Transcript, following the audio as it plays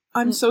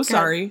I'm so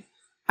sorry.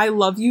 I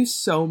love you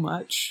so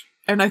much.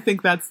 And I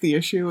think that's the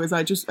issue, is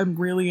I just am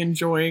really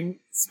enjoying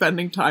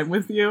spending time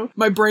with you.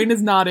 My brain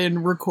is not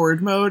in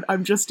record mode.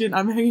 I'm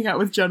hanging out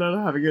with Jenna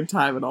to have a good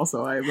time, and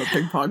also I am a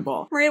ping pong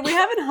ball. Maria, we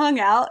haven't hung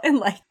out in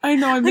I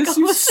know, I miss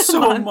you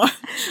so much.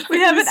 We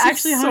haven't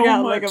actually hung out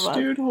in like a month.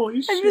 Dude,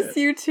 holy shit. I miss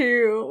you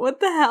too. What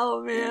the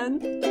hell, man?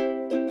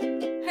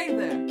 Hey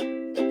there.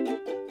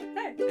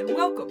 Hey, and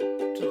welcome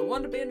to the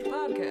Wonder Binge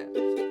Podcast.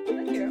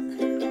 Thank you.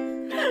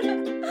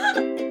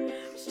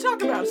 Let's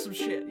talk about some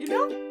shit, you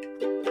know?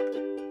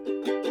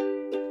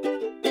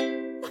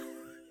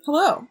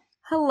 Hello.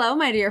 Hello,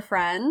 my dear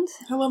friend.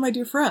 Hello, my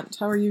dear friend.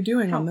 How are you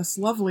doing on this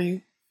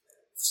lovely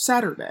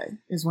Saturday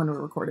is when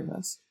we're recording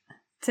this?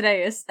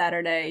 Today is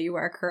Saturday, you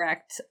are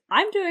correct.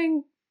 I'm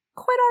doing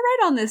quite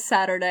alright on this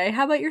Saturday.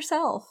 How about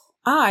yourself?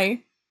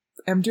 I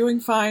am doing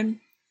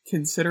fine,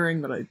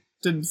 considering that I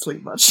didn't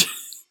sleep much.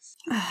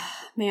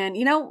 Man,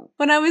 you know,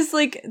 when I was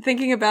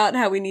thinking about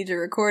how we need to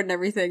record and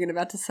everything and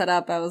about to set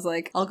up, I was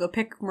like, I'll go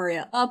pick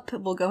Maria up,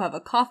 we'll go have a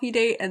coffee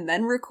date and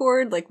then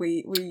record like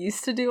we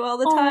used to do all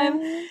the time.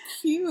 Oh,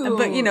 cute.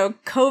 But, you know,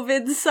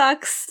 COVID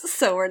sucks,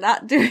 so we're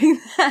not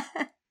doing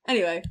that.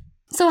 Anyway,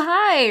 so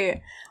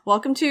hi!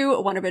 Welcome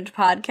to Wonder Binge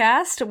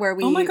Podcast, where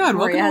we... Oh my god,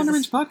 Maria welcome to Wonder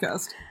Binge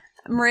Podcast.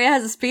 Maria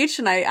has a speech,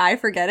 and I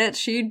forget it.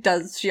 She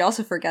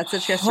also forgets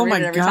it. She has to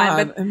read it every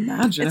time. But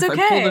imagine it's if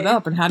okay. I pulled it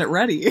up and had it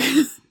ready.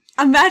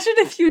 Imagine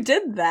if you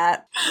did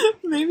that.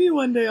 Maybe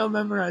one day I'll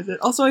memorize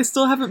it. Also, I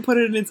still haven't put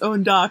it in its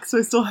own doc, so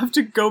I still have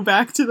to go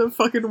back to the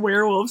fucking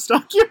werewolves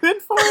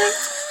document for it.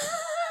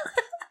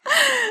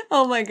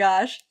 Oh my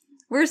gosh.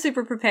 We're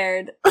super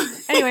prepared.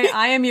 Anyway,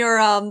 I am your,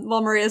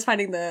 while Maria's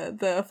finding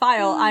the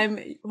file, I'm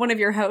one of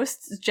your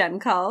hosts, Jen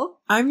Cull.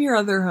 I'm your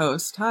other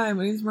host. Hi,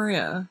 my name's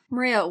Maria.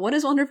 Maria, what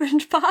is Wonder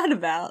Binge Pod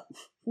about?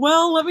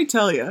 Well, let me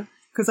tell you.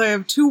 Because I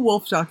have 2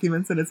 wolf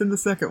documents and it's in the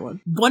second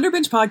one. Wonder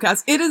Binge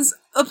Podcast. It is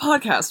a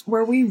podcast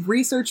where we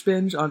research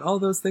binge on all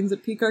those things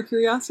that pique our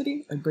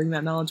curiosity and bring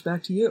that knowledge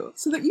back to you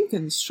so that you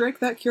can strike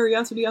that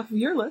curiosity off of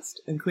your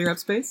list and clear up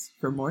space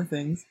for more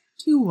things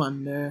to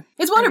wonder.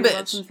 It's Wonder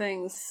Binge! Some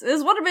things.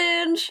 It's Wonder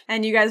Binge!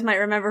 And you guys might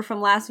remember from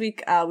last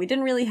week, we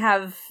didn't really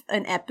have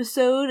an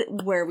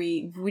episode where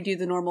we do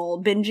the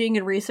normal binging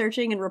and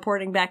researching and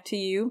reporting back to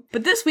you.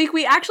 But this week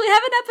we actually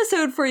have an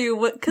episode for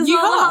you, because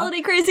all the holiday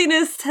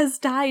craziness has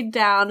died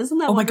down. Isn't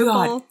that wonderful?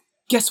 My god.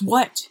 Guess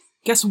what?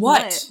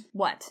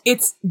 What?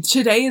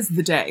 Today is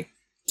the day.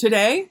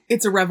 Today,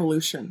 it's a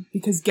revolution.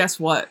 Because guess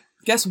what?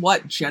 Guess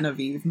what,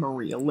 Genevieve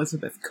Marie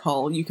Elizabeth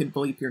Cull? You can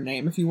bleep your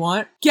name if you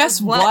want.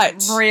 Guess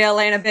what? Maria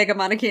Elena Vega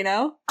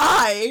Monachino.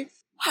 I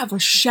have a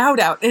shout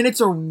out, and it's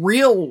a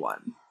real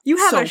one. You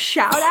have a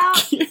shout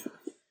out?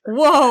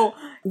 Whoa.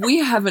 We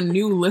have a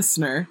new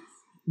listener.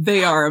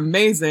 They are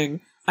amazing.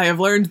 I have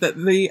learned that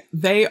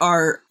they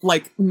are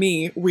like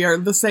me. We are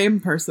the same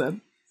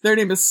person. Their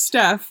name is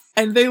Steph,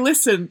 and they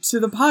listened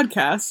to the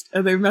podcast,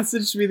 and they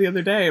messaged me the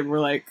other day, and were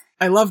like,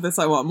 I love this,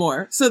 I want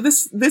more. So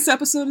this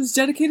episode is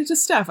dedicated to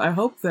Steph. I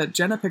hope that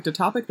Jenna picked a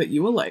topic that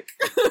you will like.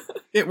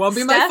 It won't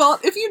be my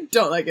fault if you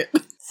don't like it.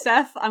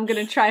 Steph, I'm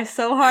gonna try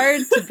so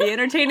hard to be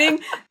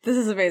entertaining. This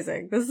is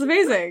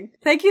amazing.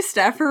 Thank you,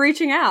 Steph, for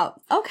reaching out.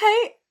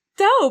 Okay,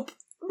 dope.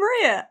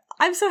 Maria,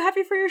 I'm so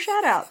happy for your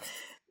shout out.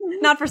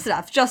 Not for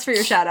Steph, just for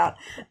your shout out.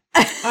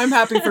 I'm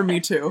happy for me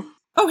too.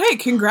 Oh, hey,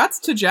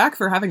 congrats to Jack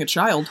for having a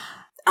child.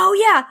 Oh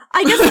yeah,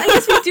 I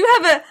guess we do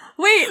have a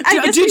wait.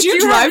 Did you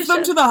drive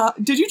her to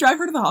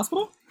the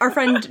hospital? Our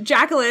friend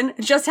Jacqueline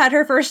just had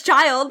her first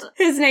child.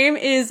 His name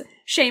is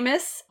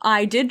Seamus.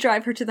 I did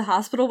drive her to the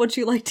hospital. Would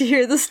you like to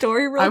hear the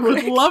story real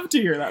quick? I would love to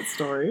hear that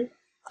story.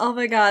 Oh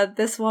my god,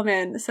 this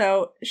woman.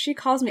 So she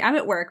calls me. I'm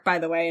at work, by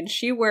the way, and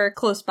she works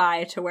close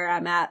by to where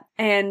I'm at.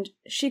 And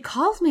she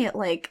calls me at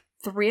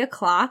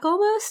 3:00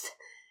 almost.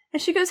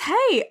 And she goes,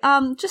 hey,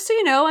 just so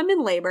you know, I'm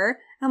in labor.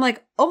 I'm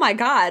like, oh my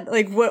god,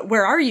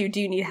 where are you?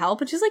 Do you need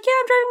help? And she's like, yeah,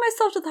 I'm driving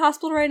myself to the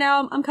hospital right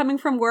now. I'm coming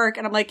from work.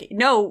 And I'm like,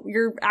 no, what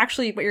you're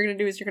going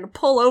to do is you're going to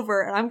pull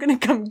over and I'm going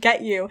to come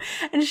get you.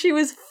 And she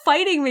was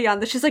fighting me on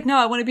this. She's like, no,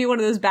 I want to be one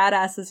of those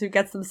badasses who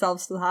gets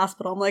themselves to the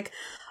hospital. I'm like,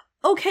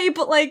 okay,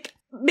 but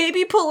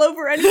maybe pull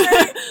over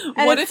anyway.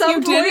 What if you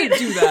didn't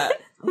do that?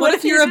 What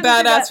if you're a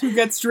badass who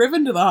gets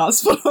driven to the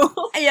hospital?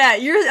 Yeah,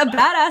 you're a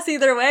badass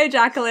either way,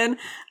 Jacqueline.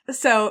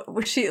 So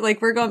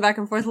we're going back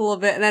and forth a little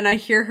bit, and then I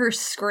hear her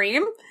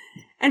scream,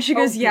 and she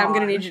goes, yeah, I'm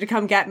gonna need you to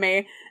come get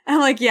me. And I'm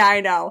like, yeah,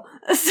 I know.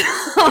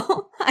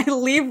 So I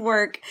leave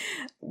work,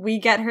 we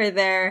get her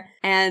there,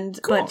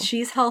 but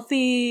she's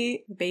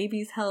healthy, the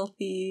baby's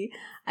healthy,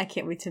 I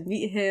can't wait to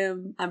meet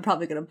him. I'm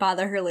probably gonna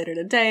bother her later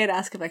today and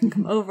ask if I can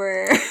come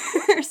over,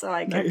 so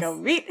I can go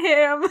meet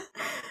him.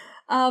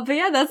 But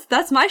yeah,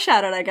 that's my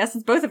shout out, I guess.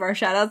 It's both of our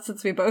shout outs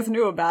since we both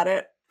knew about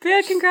it. But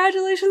yeah,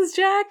 congratulations,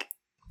 Jack.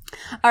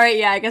 Alright,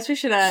 yeah, I guess we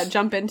should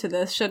jump into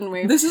this, shouldn't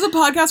we? This is a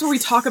podcast where we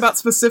talk about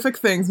specific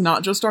things,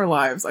 not just our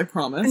lives, I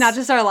promise. Not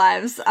just our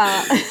lives.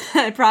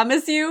 I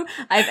promise you,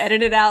 I've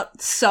edited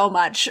out so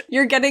much.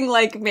 You're getting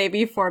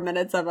maybe 4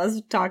 minutes of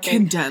us talking.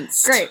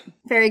 Condensed. Great.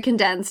 Very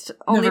condensed.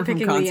 Only Never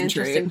picking the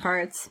interesting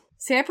parts.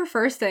 See, I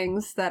prefer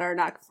things that are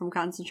not from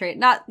concentrate.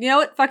 Not, you know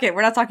what? Fuck it.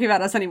 We're not talking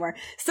about us anymore.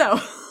 So.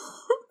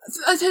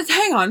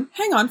 Hang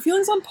on.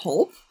 Feelings on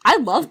pulp? I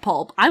love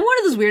pulp. I'm one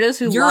of those weirdos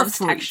who You're a loves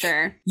freak.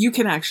 texture. You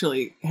can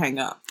actually hang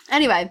up.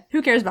 Anyway,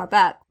 who cares about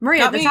that?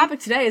 Maria, Got the me. topic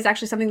today is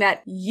actually something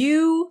that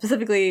you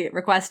specifically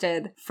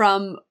requested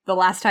from the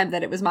last time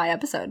that it was my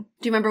episode.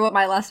 Do you remember what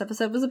my last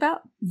episode was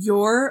about?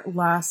 Your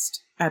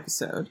last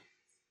episode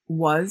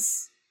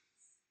was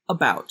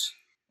about...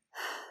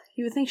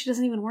 You would think she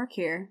doesn't even work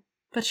here,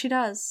 but she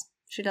does.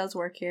 She does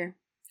work here.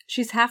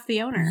 She's half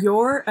the owner.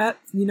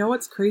 You know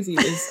what's crazy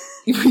is...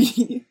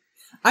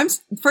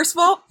 First of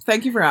all,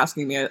 thank you for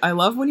asking me. I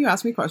love when you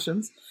ask me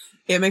questions.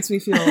 It makes me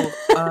feel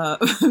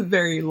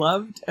very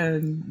loved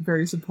and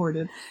very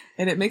supported.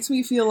 And it makes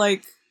me feel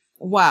like,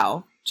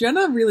 wow,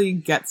 Jenna really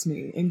gets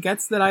me and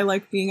gets that I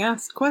like being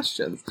asked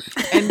questions.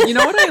 And you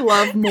know what I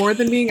love more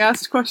than being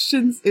asked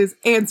questions is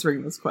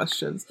answering those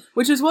questions,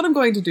 which is what I'm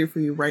going to do for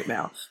you right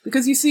now.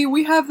 Because you see,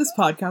 we have this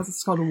podcast.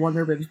 It's called a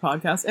Wonder Binge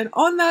Podcast. And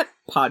on that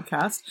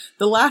podcast,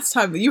 the last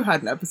time that you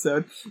had an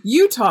episode,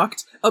 you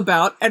talked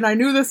about, and I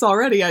knew this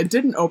already, I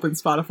didn't open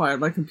Spotify on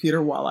my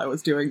computer while I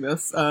was doing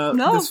this. No,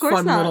 this of course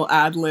fun not. little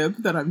ad lib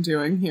that I'm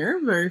doing here.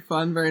 Very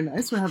fun, very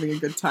nice. We're having a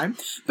good time.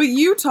 But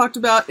you talked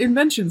about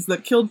inventions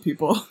that killed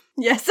people.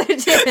 Yes, I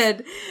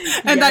did.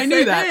 And Yes, I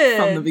knew that did.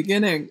 from the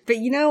beginning. But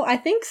you know, I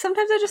think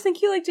sometimes I just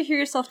think you like to hear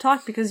yourself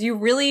talk because you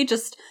really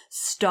just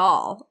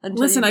stall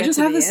until Listen, you I get just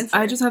to have the this. answer.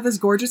 I just have this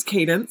gorgeous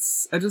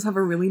cadence. I just have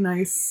a really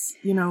nice,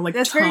 like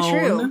That's tone.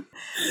 very true.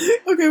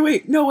 Okay,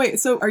 wait.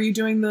 So, are you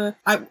doing the?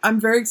 I'm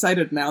very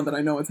excited now that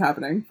I know what's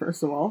happening.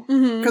 First of all,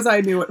 because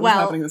I knew it was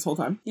happening this whole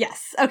time.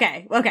 Yes.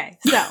 Okay.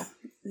 So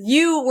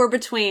you were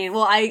between.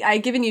 Well, I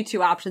given you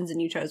two options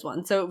and you chose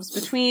one. So it was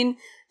between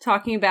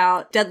talking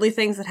about deadly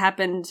things that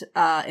happened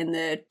in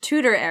the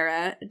Tudor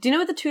era. Do you know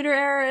what the Tudor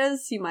era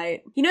is? You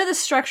might. You know the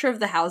structure of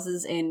the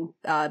houses in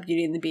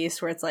Beauty and the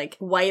Beast, where it's like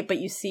white, but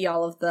you see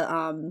all of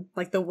the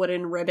like the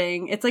wooden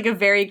ribbing. It's like a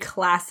very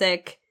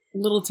classic.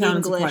 Little Town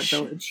is a Quiet English.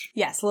 Village.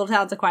 Yes, Little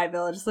Town's a Quiet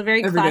Village. It's a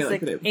very Every day like classic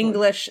the day before.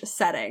 English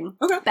setting.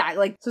 Okay.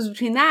 So it's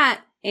between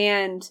that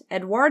and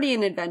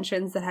Edwardian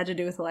inventions that had to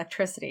do with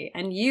electricity.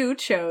 And you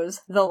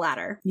chose the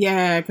latter.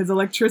 Yeah, because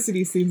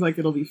electricity seems like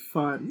it'll be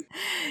fun.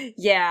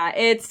 Yeah,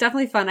 it's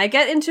definitely fun. I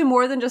get into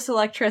more than just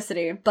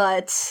electricity,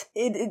 but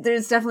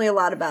there's definitely a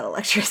lot about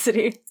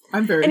electricity.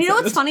 I'm very And you know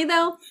excited. what's funny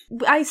though?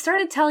 I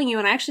started telling you,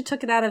 and I actually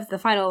took it out of the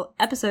final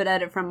episode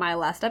edit from my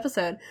last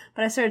episode,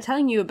 but I started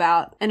telling you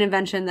about an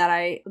invention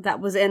that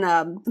was in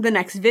the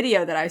next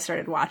video that I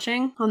started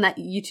watching on that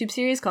YouTube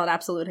series called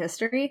Absolute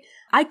History.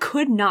 I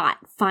could not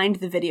find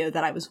the video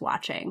that I was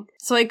watching.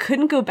 So I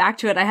couldn't go back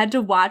to it. I had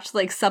to watch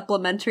like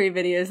supplementary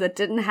videos that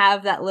didn't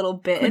have that little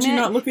bit Could in you it.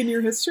 not look in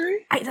your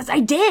history?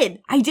 I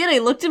did. I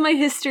looked in my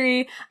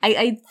history.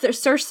 I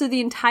searched through the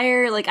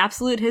entire like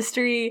Absolute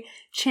History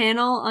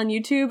channel on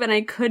YouTube, and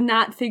I could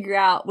not figure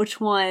out which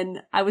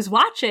one I was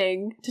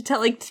watching to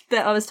tell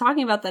that I was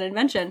talking about that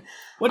invention.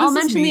 What does I'll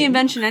this mention the mean?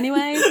 invention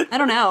anyway. I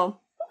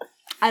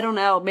don't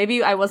know.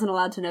 Maybe I wasn't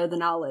allowed to know the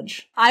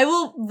knowledge. I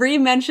will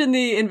re-mention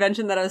the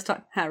invention that I was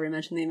talking.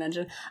 Re-mention the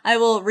invention. I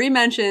will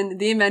re-mention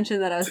the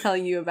invention that I was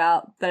telling you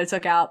about that I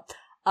took out.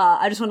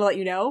 I just want to let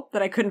you know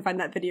that I couldn't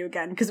find that video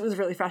again because it was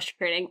really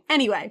frustrating.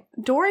 Anyway,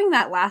 during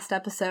that last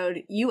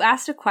episode, you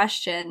asked a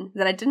question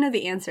that I didn't know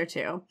the answer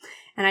to,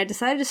 and I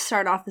decided to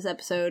start off this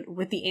episode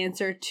with the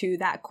answer to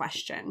that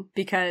question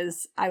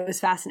because I was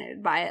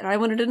fascinated by it and I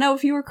wanted to know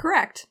if you were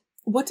correct.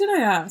 What did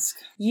I ask?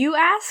 You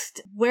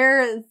asked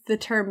where the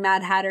term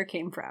Mad Hatter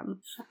came from.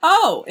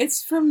 Oh,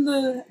 it's from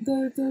the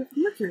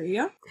Mercury,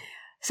 yeah?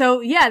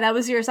 So, yeah, that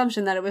was your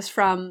assumption that it was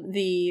from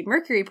the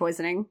mercury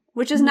poisoning,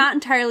 which is not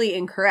entirely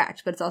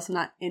incorrect, but it's also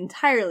not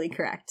entirely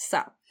correct.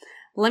 So,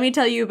 let me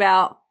tell you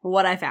about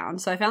what I found.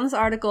 So, I found this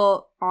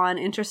article on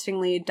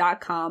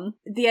interestingly.com.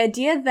 The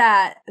idea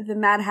that the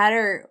Mad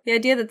Hatter,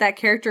 that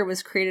character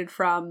was created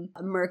from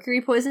mercury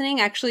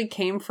poisoning actually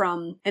came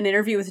from an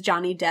interview with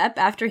Johnny Depp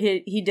after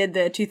he did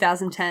the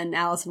 2010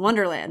 Alice in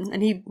Wonderland,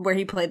 and where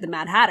he played the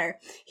Mad Hatter.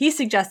 He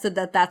suggested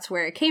that that's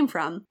where it came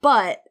from,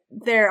 but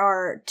there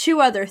are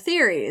two other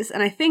theories,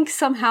 and I think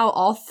somehow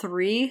all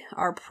three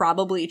are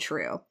probably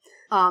true.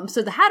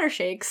 So the Hatter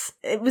Shakes,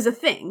 it was a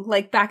thing.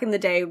 Like back in the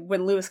day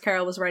when Lewis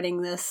Carroll was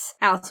writing this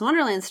Alice in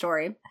Wonderland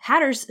story,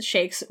 Hatter's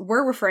Shakes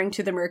were referring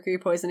to the mercury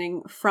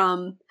poisoning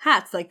from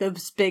hats, like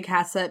those big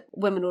hats that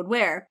women would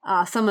wear.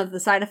 Some of the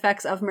side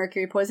effects of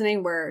mercury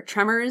poisoning were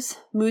tremors,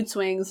 mood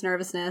swings,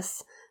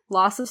 nervousness,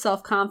 loss of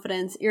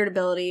self-confidence,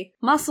 irritability,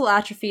 muscle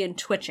atrophy, and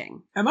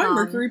twitching. Am I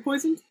mercury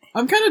poisoned?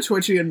 I'm kind of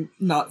twitchy and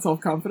not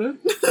self-confident.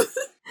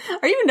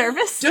 Are you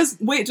nervous? Just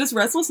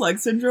restless leg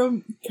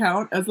syndrome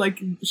count as like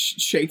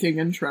shaking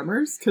and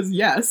tremors? Because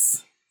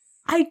yes.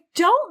 I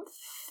don't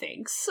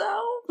think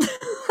so.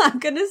 I'm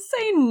gonna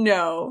say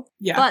no.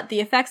 Yeah. But the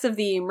effects of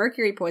the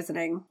mercury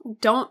poisoning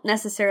don't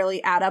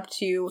necessarily add up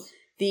to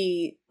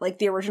the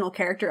original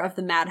character of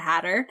the Mad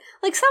Hatter.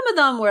 Like some of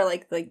them were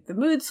like the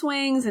mood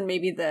swings and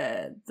maybe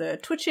the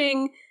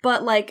twitching,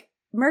 but like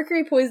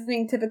mercury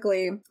poisoning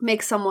typically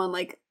makes someone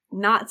like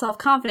not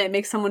self-confident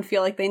makes someone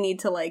feel like they need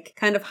to, like,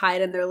 kind of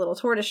hide in their little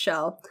tortoise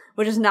shell,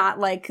 which is not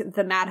like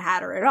the Mad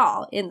Hatter at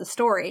all in the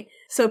story.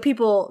 So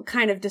people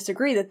kind of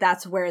disagree that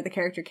that's where the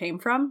character came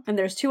from, and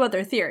there's two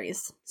other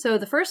theories. So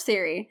the first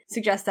theory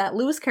suggests that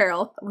Lewis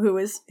Carroll, who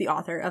is the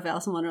author of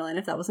Alice in Wonderland,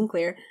 if that wasn't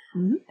clear,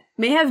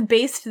 may have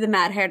based the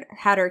Mad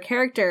Hatter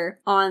character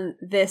on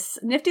this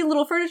nifty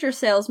little furniture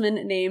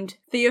salesman named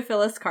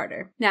Theophilus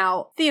Carter.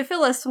 Now,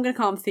 Theophilus, I'm going to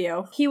call him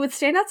Theo, he would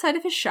stand outside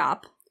of his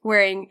shop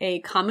wearing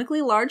a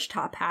comically large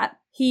top hat.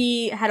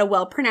 He had a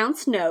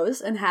well-pronounced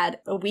nose and had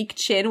a weak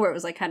chin where it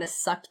was, like, kind of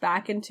sucked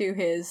back into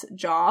his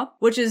jaw,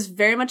 which is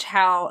very much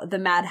how the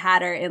Mad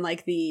Hatter in,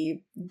 like,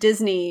 the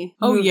Disney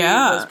movie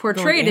was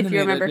portrayed, if you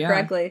remember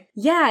correctly.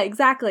 Yeah,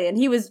 exactly. And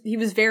he was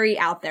very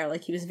out there.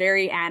 Like, he was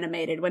very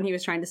animated when he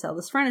was trying to sell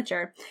this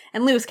furniture.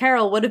 And Lewis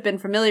Carroll would have been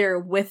familiar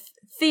with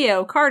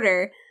Theo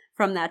Carter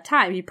from that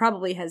time. He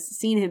probably has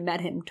seen him,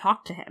 met him,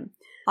 talked to him.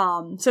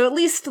 So at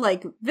least,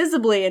 like,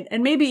 visibly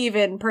and maybe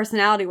even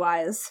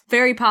personality-wise,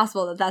 very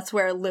possible that that's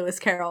where Lewis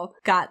Carroll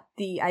got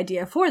the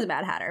idea for the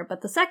Mad Hatter.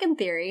 But the second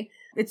theory,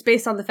 it's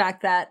based on the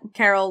fact that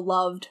Carroll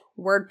loved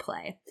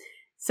wordplay.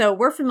 So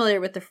we're familiar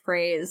with the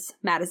phrase,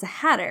 mad as a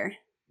hatter,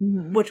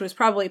 which was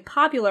probably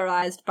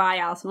popularized by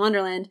Alice in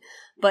Wonderland,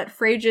 but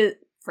phrases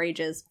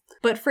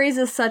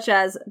such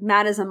as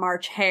mad as a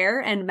March hare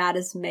and mad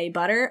as May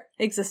butter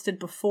existed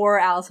before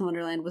Alice in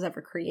Wonderland was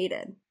ever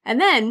created. And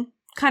then,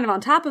 kind of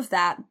on top of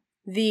that,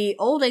 the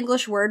Old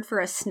English word for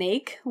a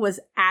snake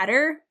was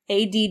adder,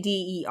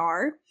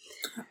 A-D-D-E-R.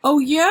 Oh,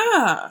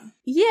 yeah.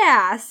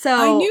 Yeah, so...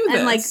 I knew this.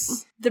 And, like,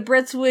 the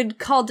Brits would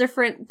call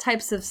different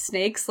types of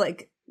snakes,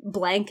 like,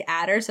 blank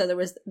adder. So there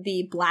was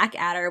the black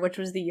adder, which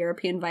was the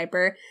European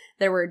viper.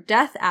 There were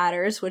death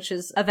adders, which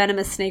is a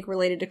venomous snake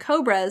related to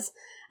cobras.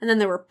 And then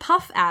there were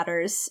puff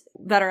adders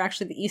that are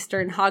actually the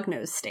eastern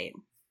hognose snake.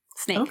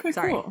 Okay,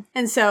 sorry. cool.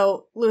 And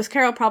so Lewis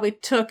Carroll probably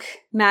took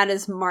mad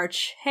as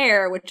March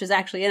hare, which is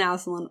actually in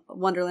Alice in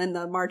Wonderland,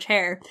 the March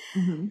hare,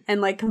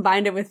 and, like,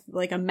 combined it with,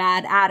 like, a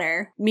mad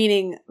adder,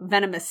 meaning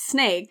venomous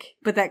snake,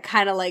 but that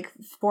kind of, like,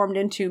 formed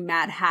into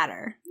Mad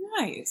Hatter.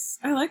 Nice.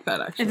 I like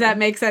that, actually. If that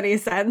makes any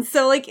sense.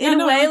 So, like,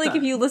 in a way, like,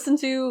 if you listen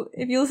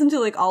to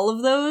like all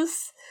of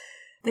those,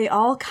 they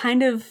all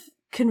kind of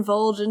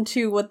converge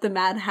into what the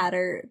Mad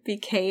Hatter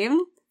became,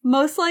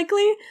 most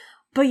likely.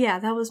 But yeah,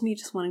 that was me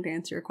just wanting to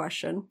answer your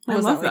question. I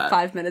love that.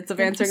 Like 5 minutes of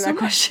answering that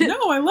question.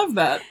 No, I love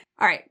that.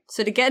 All right,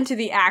 so to get into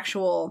the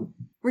actual,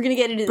 we're going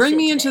to get into Bring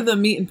me today. into the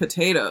meat and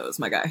potatoes,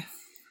 my guy.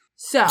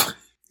 So,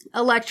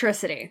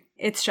 electricity.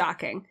 It's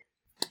shocking.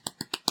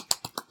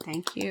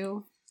 Thank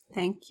you.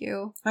 Thank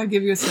you. I'd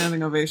give you a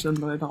standing ovation,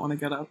 but I don't want to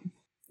get up.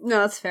 No,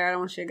 that's fair. I don't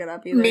want you to get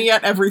up either. Me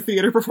at every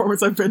theater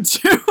performance I've been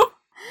to.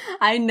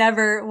 I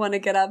never want to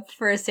get up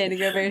for a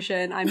standing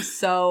ovation. I'm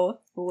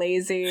so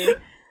lazy.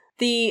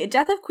 The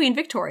death of Queen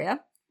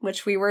Victoria,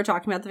 which we were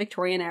talking about the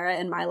Victorian era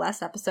in my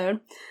last episode,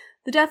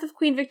 the death of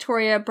Queen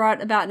Victoria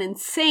brought about an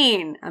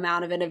insane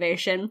amount of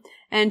innovation,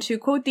 and to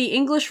quote the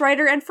English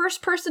writer and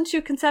first person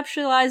to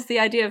conceptualize the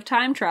idea of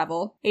time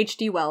travel,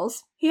 H.G.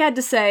 Wells, he had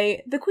to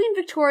say, "The Queen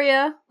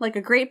Victoria, like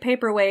a great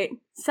paperweight,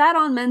 sat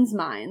on men's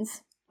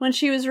minds. When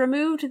she was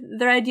removed,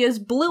 their ideas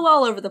blew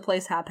all over the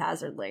place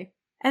haphazardly."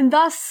 And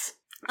thus,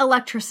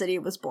 electricity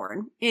was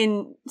born,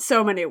 in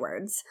so many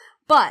words.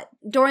 But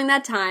during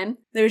that time,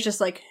 there was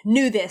just, like,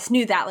 new this,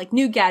 new that, like,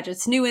 new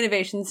gadgets, new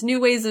innovations, new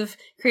ways of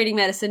creating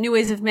medicine, new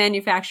ways of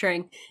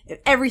manufacturing.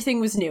 Everything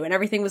was new, and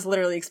everything was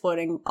literally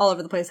exploding all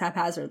over the place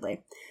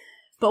haphazardly.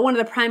 But one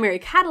of the primary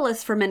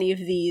catalysts for many of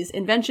these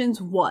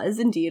inventions was,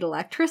 indeed,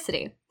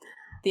 electricity.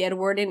 The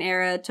Edwardian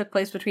era took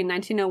place between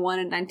 1901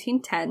 and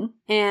 1910,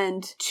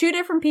 and two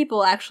different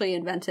people actually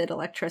invented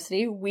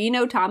electricity. We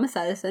know Thomas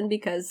Edison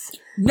because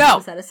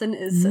Thomas Edison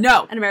is an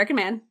American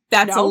man.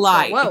 That's a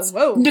lie.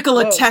 Whoa,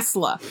 Nikola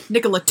Tesla.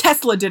 Nikola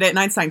Tesla did it, and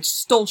Einstein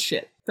stole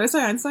shit. Did I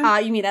say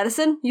Einstein? You mean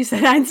Edison? You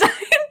said Einstein?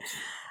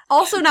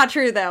 Also not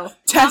true, though.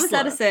 Tesla. Thomas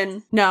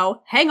Edison.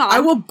 No, hang on. I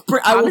will go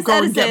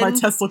Edison, and get my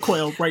Tesla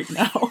coil right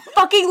now.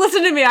 Fucking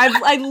listen to me.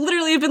 I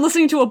literally have been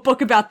listening to a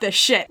book about this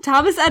shit.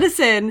 Thomas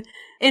Edison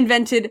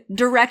invented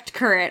direct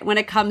current when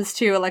it comes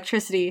to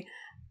electricity.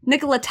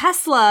 Nikola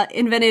Tesla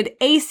invented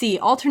AC,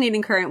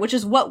 alternating current, which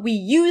is what we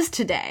use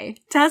today.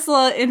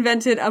 Tesla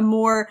invented a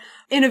more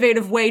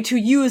innovative way to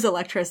use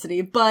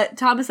electricity, but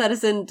Thomas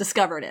Edison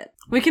discovered it.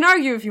 We can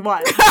argue if you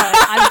want,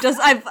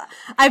 but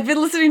I've been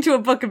listening to a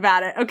book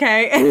about it,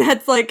 okay? And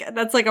that's like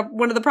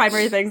one of the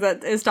primary things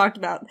that is talked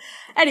about.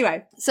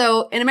 Anyway,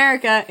 so in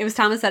America, it was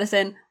Thomas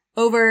Edison.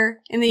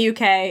 Over in the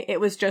UK, it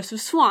was Joseph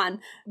Swan.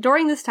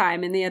 During this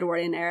time, in the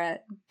Edwardian era,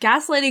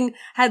 gaslighting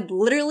had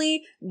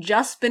literally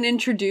just been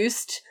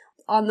introduced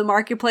on the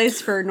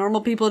marketplace for normal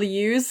people to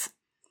use.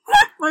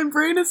 My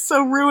brain is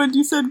so ruined.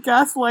 You said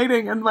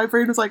gaslighting, and my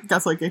brain was like,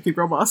 gaslight gatekeep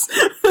girl boss.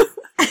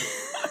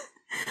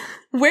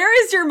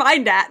 Where is your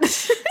mind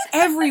at?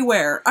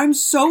 Everywhere. I'm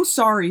so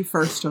sorry,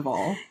 first of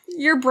all.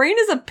 Your brain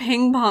is a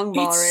ping pong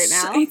ball right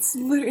now.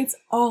 It's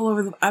all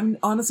over the... I'm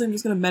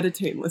just gonna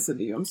meditate and listen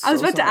to you. I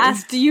was about to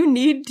ask, do you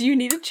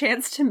need a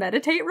chance to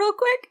meditate real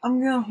quick?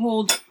 I'm gonna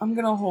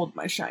hold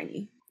my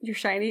shiny. Your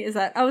shiny? Is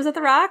that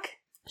the rock?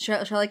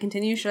 Shall I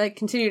continue? Should I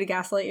continue to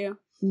gaslight you?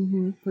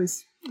 Mm-hmm,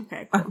 please.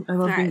 Okay, cool. I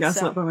love being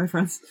gaslit by my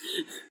friends.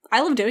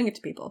 I love doing it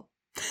to people.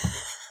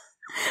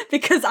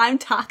 Because I'm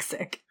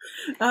toxic.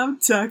 I'm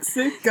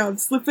toxic. I'm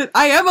slipping.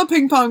 I am a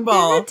ping pong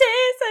ball.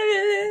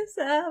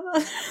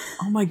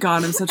 Oh my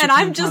god, I'm such a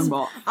ping pong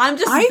ball. I'm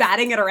just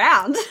batting it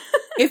around.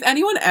 If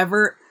anyone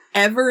ever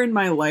in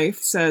my life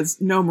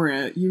says, no,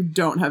 Maria, you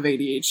don't have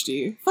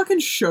ADHD, fucking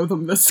show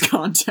them this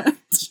content.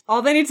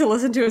 All they need to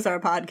listen to is our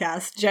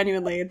podcast,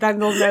 genuinely. Then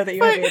they'll know that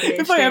you have ADHD.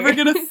 If I ever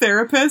get a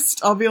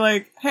therapist, I'll be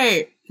like,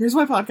 hey, here's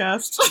my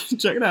podcast.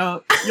 Check it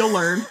out. You'll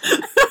learn.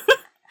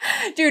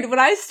 Dude, when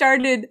I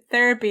started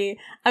therapy,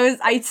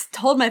 I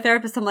told my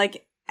therapist, I'm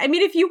like, I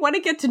mean, if you want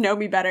to get to know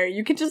me better,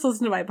 you can just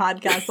listen to my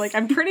podcast. Like,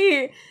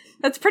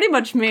 that's pretty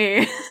much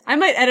me. I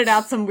might edit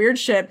out some weird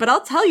shit, but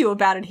I'll tell you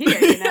about it here,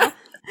 you know?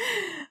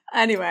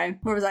 Anyway,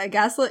 where was I?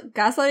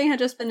 Gaslighting had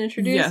just been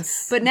introduced.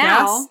 Yes. But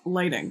now...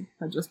 Gaslighting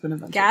had just been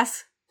invented.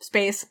 Gas,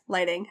 space,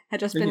 lighting had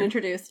just been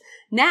introduced.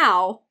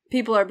 Now,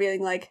 people are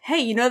being like, hey,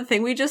 you know the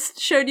thing we just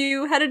showed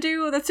you how to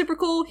do that's super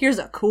cool? Here's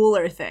a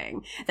cooler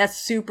thing that's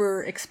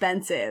super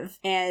expensive,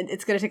 and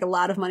it's going to take a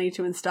lot of money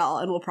to install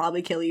and will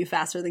probably kill you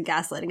faster than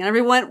gaslighting. And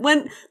everyone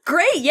went,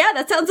 great, yeah,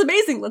 that sounds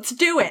amazing, let's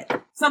do it.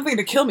 Something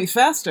to kill me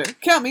faster.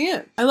 Count me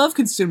in. I love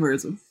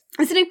consumerism.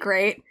 Isn't it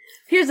great?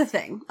 Here's the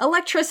thing.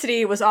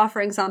 Electricity was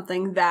offering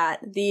something that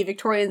the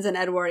Victorians and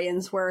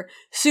Edwardians were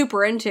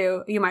super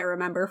into, you might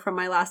remember from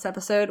my last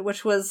episode,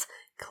 which was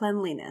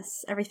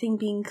cleanliness, everything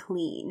being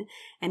clean.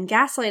 And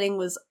gaslighting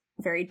was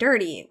very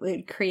dirty. It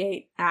would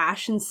create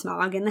ash and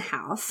smog in the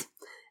house,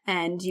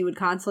 and you would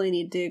constantly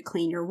need to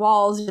clean your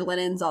walls, your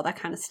linens, all that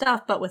kind of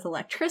stuff. But with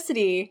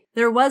electricity,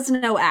 there was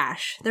no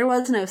ash. There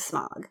was no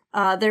smog.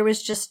 There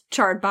was just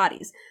charred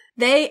bodies.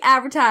 They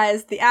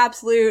advertised the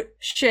absolute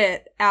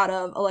shit out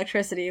of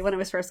electricity when it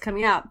was first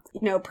coming out,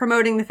 you know,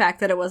 promoting the fact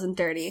that it wasn't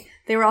dirty.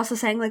 They were also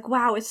saying, like,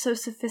 wow, it's so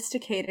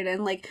sophisticated,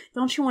 and, like,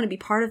 don't you want to be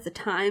part of the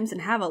times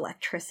and have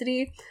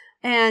electricity?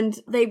 And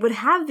they would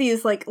have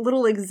these, like,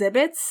 little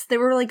exhibits. They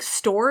were, like,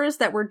 stores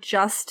that were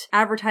just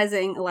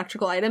advertising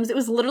electrical items. It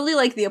was literally,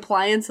 like, the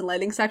appliance and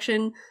lighting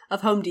section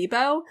of Home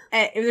Depot.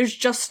 There's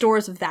just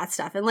stores of that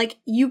stuff. And, like,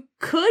 you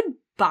could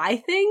buy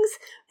things,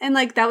 and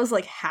like that was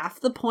like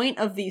half the point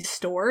of these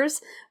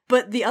stores,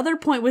 but the other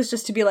point was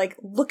just to be like,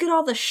 look at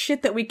all the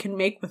shit that we can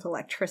make with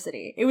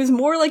electricity. It was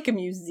more like a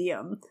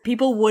museum.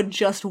 People would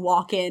just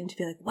walk in to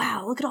be like,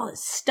 wow, look at all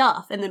this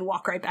stuff, and then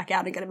walk right back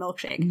out and get a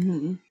milkshake.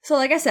 Mm-hmm. So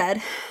like I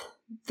said,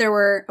 there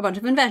were a bunch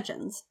of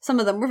inventions. Some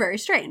of them were very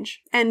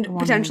strange and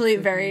potentially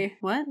very...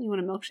 What? You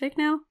want a milkshake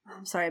now?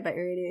 I'm sorry about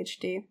your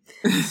ADHD.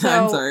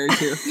 I'm sorry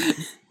too.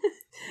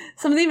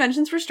 Some of the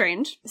inventions were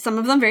strange, some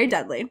of them very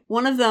deadly.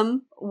 One of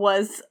them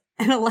was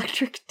an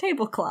electric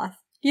tablecloth.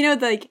 You know,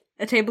 like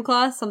a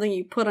tablecloth, something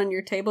you put on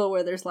your table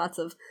where there's lots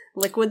of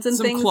liquids and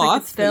things that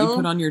could spill. That you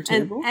put on your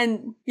table?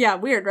 And yeah,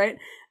 weird, right?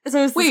 So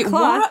it was this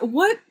cloth.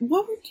 What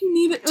would you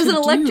need it to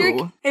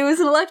do? It was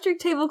an electric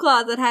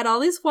tablecloth that had all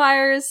these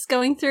wires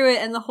going through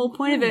it, and the whole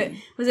point of it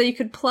was that you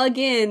could plug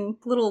in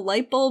little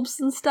light bulbs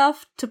and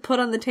stuff to put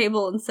on the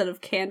table instead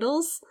of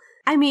candles.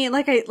 I mean,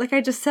 like I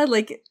just said,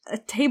 like, a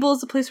table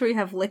is a place where you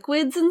have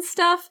liquids and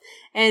stuff,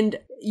 and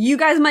you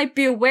guys might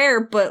be aware,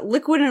 but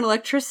liquid and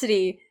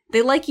electricity,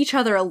 they like each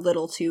other a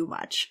little too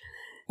much.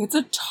 It's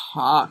a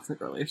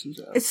toxic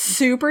relationship. It's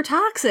super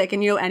toxic,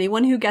 and, you know,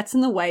 anyone who gets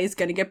in the way is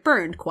going to get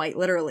burned, quite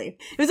literally.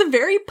 It was a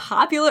very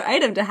popular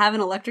item to have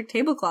an electric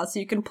tablecloth so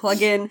you can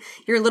plug in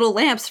your little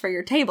lamps for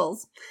your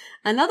tables.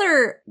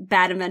 Another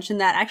bad invention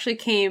that actually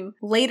came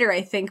later,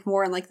 I think,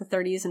 more in like the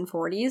 30s and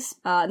 40s,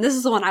 and this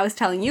is the one I was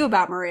telling you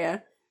about,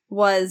 Maria,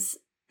 was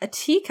a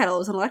tea kettle. It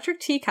was an electric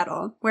tea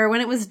kettle where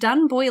when it was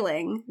done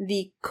boiling,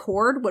 the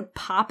cord would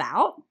pop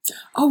out.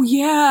 Oh,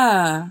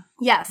 yeah.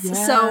 Yes.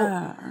 Yeah.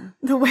 So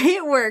the way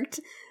it worked,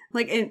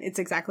 like, it's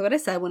exactly what I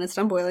said. When it's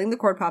done boiling, the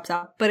cord pops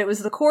out. But it was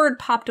the cord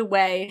popped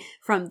away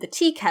from the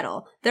tea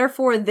kettle.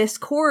 Therefore, this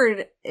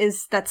cord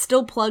that's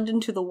still plugged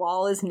into the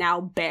wall is now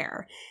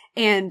bare.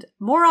 And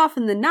more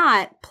often than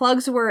not,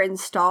 plugs were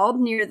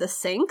installed near the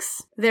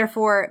sinks.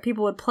 Therefore,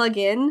 people would plug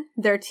in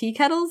their tea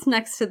kettles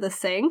next to the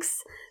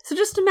sinks. So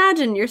just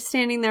imagine you're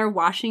standing there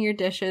washing your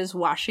dishes,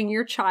 washing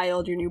your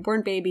child, your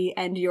newborn baby,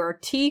 and your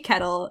tea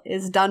kettle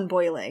is done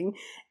boiling.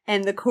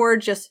 And the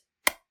cord just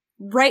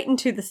right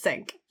into the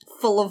sink,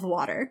 full of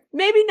water.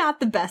 Maybe not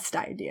the best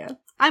idea.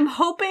 I'm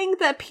hoping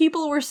that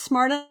people were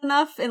smart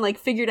enough and, like,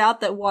 figured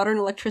out that water and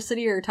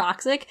electricity are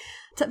toxic.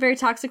 It's a very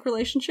toxic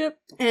relationship.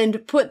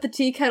 And put the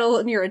tea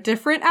kettle near a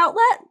different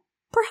outlet,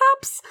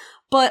 perhaps.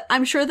 But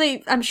I'm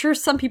sure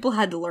some people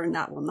had to learn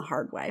that one the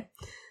hard way.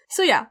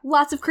 So yeah,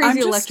 lots of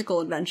crazy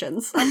electrical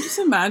inventions. I'm just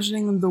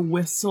imagining the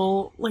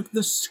whistle, like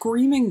the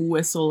screaming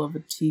whistle of a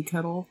tea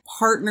kettle,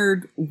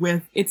 partnered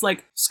with, it's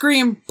like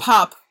scream,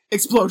 pop,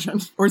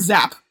 explosion, or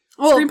zap.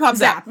 Scream Pop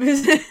Zap.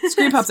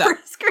 Scream Pop Zap.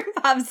 Scream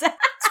Pop Zap.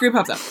 Scream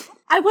Pop Zap.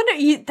 I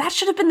wonder, that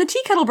should have been the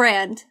tea kettle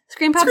brand.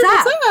 Scream Pop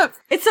Zap. Zap.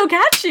 It's so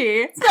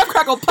catchy. Snap,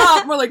 crackle,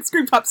 pop. More like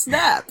Scream Pop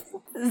Snap.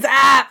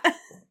 Zap.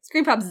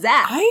 Scream Pop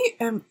Zap.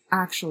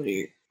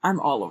 I'm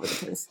all over the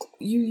place.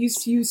 You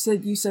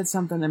said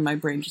something and my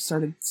brain just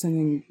started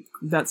singing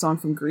that song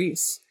from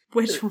Grease.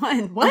 Which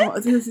one? What?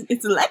 Oh,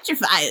 it's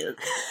electrifying.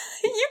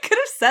 You could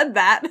have said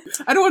that.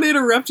 I don't want to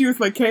interrupt you with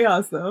my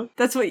chaos, though.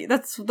 That's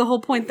the whole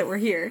point that we're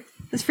here.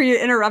 Is for you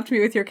to interrupt me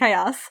with your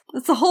chaos.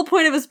 That's the whole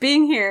point of us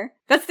being here.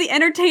 That's the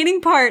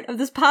entertaining part of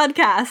this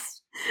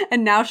podcast.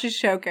 And now she's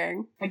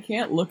choking. I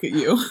can't look at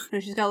you. No,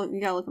 you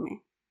gotta look at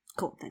me.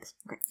 Cool, thanks.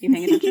 Okay, you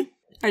paying attention?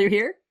 Are you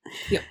here?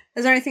 Yep.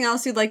 Is there anything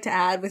else you'd like to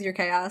add with your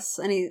chaos?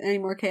 Any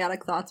more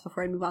chaotic thoughts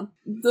before I move on?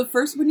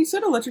 When you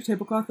said electric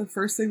tablecloth, the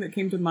first thing that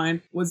came to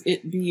mind was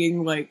it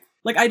being like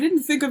I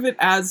didn't think of it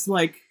as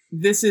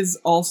this is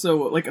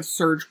also like a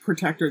surge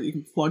protector that you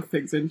can plug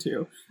things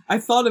into. I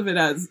thought of it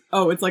as,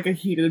 it's like a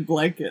heated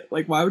blanket.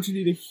 Like, why would you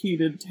need a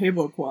heated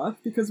tablecloth?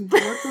 Because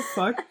what the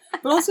fuck?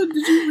 But also,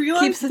 did you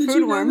realize? Keeps the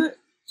food warm. Did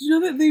you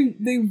know that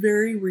they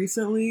very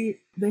recently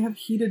they have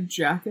heated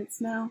jackets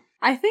now?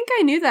 I think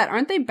I knew that.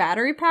 Aren't they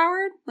battery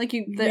powered? I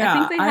think they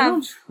have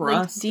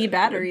D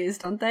batteries,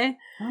 don't they?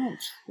 I don't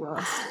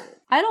trust it.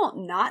 I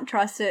don't not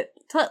trust it.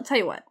 Tell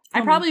you what, I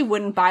probably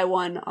wouldn't buy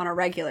one on a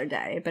regular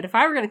day, but if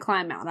I were going to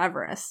climb Mount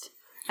Everest,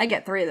 I'd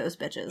get 3 of those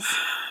bitches.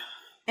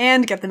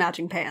 And get the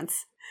matching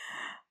pants.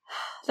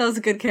 That was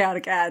a good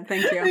chaotic ad,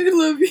 thank you. I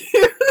love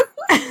you.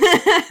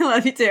 I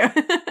love you too.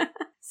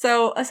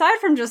 So, aside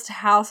from just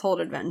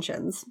household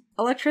inventions,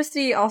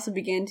 electricity also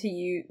began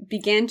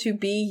to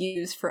be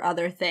used for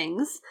other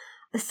things,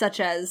 such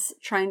as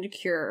trying to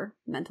cure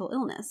mental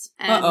illness.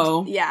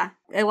 And, yeah,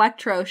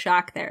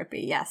 electroshock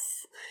therapy,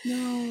 yes.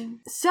 No.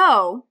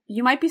 So,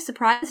 you might be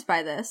surprised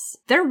by this.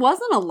 There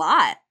wasn't a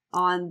lot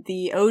on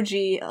the OG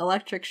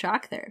electric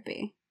shock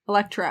therapy.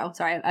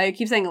 I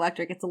keep saying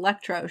electric, it's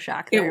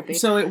electroshock therapy.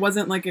 So it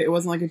wasn't like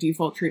a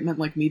default treatment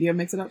like media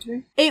makes it out to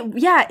be?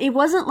 It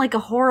wasn't like a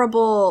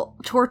horrible,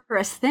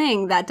 torturous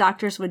thing that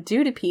doctors would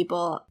do to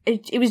people.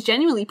 It was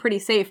genuinely pretty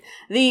safe.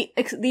 The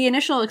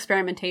initial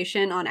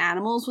experimentation on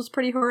animals was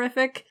pretty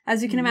horrific,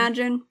 as you can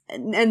imagine.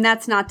 And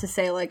that's not to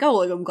say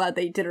I'm glad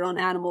they did it on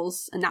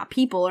animals and not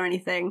people or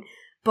anything.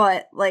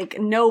 But,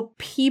 no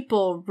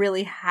people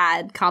really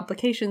had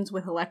complications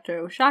with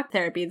electroshock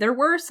therapy. There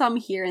were some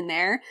here and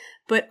there,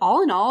 but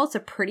all in all, it's a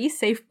pretty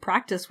safe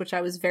practice, which I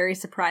was very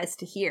surprised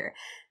to hear.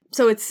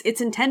 So it's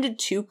intended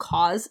to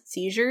cause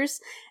seizures,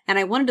 and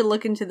I wanted to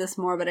look into this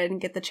more, but I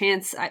didn't get the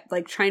chance,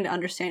 trying to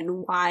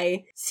understand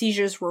why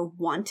seizures were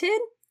wanted.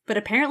 But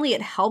apparently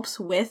it helps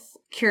with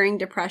curing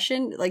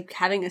depression,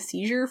 having a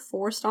seizure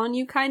forced on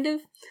you, kind of.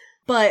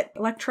 But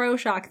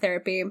electroshock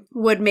therapy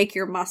would make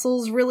your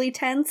muscles really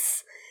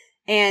tense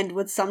and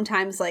would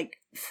sometimes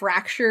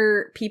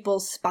fracture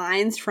people's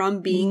spines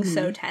from being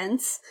so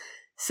tense.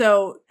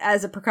 So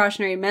as a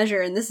precautionary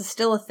measure, and this is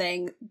still a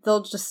thing,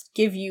 they'll just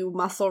give you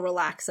muscle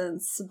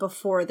relaxants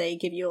before they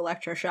give you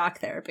electroshock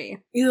therapy.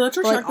 Is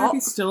electroshock therapy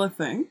still a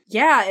thing?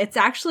 Yeah, it's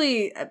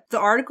actually, the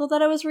article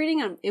that I was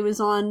reading, it was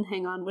on,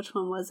 hang on, which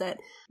one was it?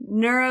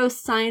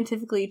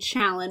 Neuroscientifically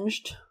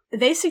Challenged.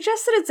 They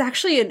suggest that it's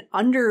actually an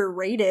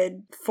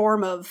underrated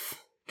form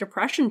of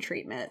depression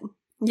treatment.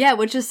 Yeah,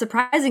 which is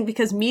surprising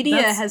because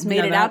media has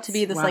made it out to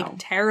be this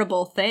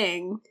terrible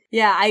thing.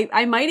 Yeah,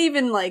 I might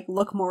even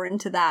look more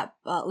into that,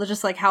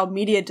 just how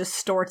media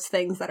distorts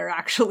things that are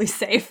actually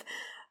safe.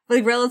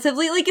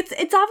 Relatively,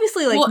 it's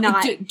obviously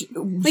not,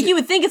 you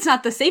would think it's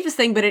not the safest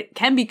thing, but it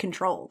can be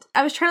controlled.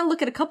 I was trying to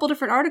look at a couple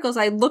different articles.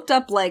 I looked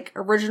up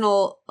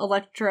original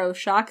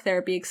electroshock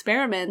therapy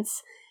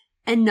experiments,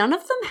 and none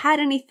of them had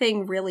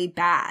anything really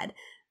bad.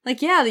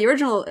 The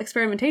original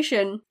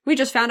experimentation, we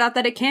just found out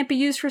that it can't be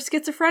used for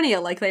schizophrenia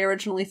like they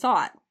originally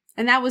thought.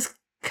 And that was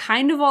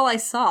kind of all I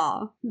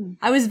saw.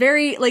 I was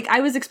I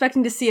was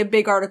expecting to see a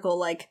big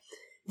article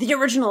the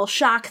original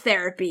shock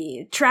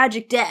therapy,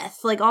 tragic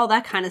death, all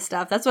that kind of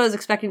stuff. That's what I was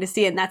expecting to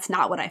see, and that's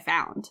not what I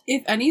found.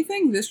 If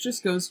anything, this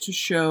just goes to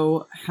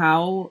show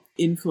how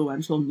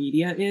influential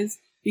media is,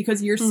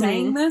 because you're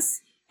saying this,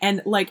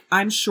 and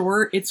I'm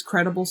sure it's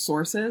credible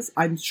sources.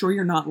 I'm sure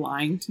you're not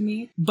lying to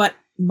me, but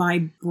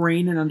my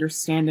brain and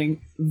understanding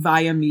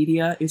via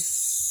media is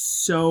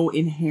so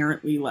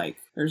inherently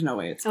there's no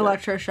way it's good.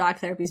 Electroshock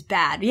therapy is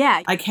bad.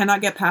 Yeah. I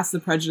cannot get past the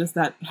prejudice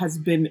that has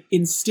been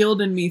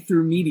instilled in me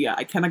through media.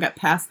 I cannot get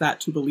past that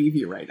to believe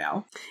you right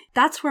now.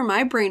 That's where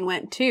my brain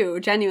went too,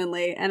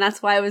 genuinely. And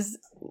that's why I was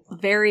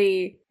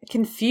very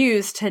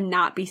confused to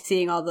not be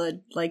seeing all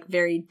the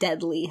very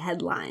deadly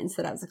headlines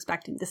that I was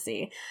expecting to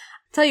see.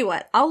 Tell you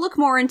what, I'll look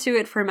more into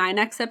it for my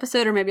next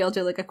episode, or maybe I'll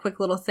do a quick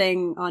little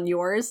thing on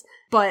yours.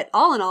 But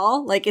all in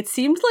all, it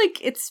seemed like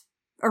it's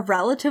a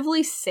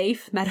relatively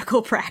safe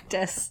medical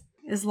practice,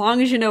 as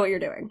long as you know what you're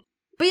doing.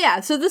 But yeah,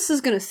 so this is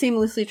going to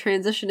seamlessly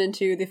transition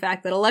into the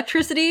fact that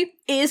electricity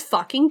is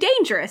fucking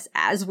dangerous,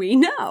 as we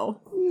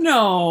know.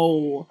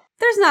 No.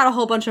 There's not a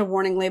whole bunch of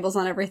warning labels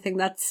on everything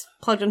that's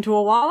plugged into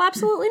a wall,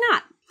 absolutely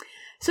not.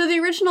 So the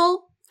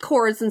original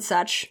cords and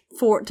such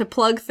to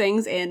plug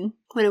things in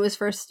when it was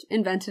first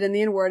invented in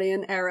the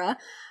Edwardian era,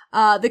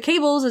 the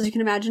cables, as you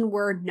can imagine,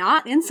 were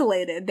not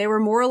insulated. They were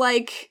more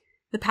like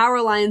the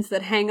power lines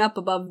that hang up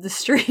above the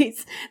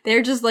streets.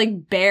 They're just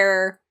like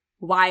bare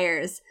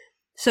wires.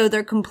 So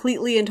they're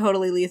completely and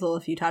totally lethal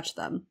if you touch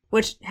them,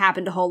 which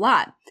happened a whole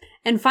lot.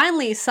 And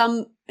finally,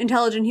 some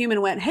intelligent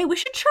human went, hey, we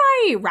should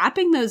try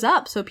wrapping those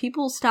up so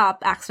people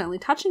stop accidentally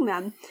touching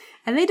them.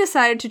 And they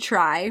decided to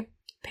try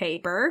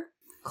paper,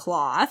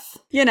 cloth,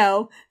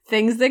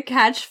 things that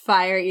catch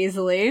fire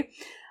easily.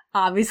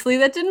 Obviously,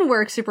 that didn't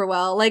work super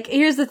well. Like,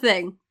 here's the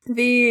thing.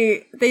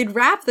 They'd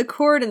wrap the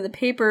cord in the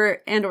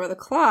paper and or the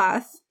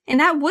cloth, and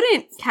that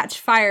wouldn't catch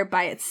fire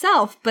by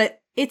itself, but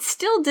it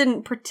still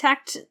didn't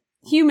protect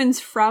humans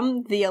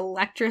from the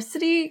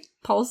electricity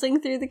pulsing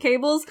through the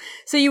cables.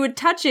 So you would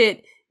touch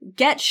it,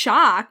 get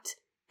shocked,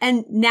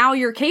 and now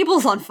your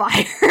cable's on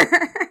fire.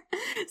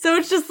 So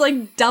it's just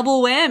like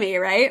double whammy,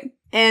 right?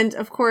 And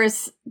of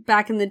course,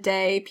 back in the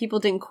day, people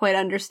didn't quite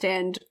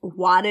understand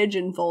wattage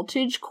and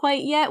voltage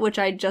quite yet, which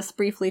I just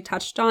briefly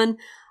touched on.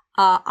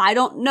 I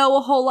don't know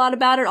a whole lot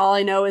about it. All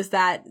I know is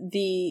that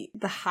the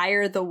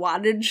higher the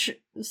wattage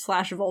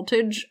 /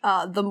 voltage,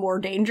 the more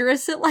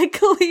dangerous it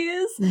likely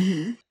is.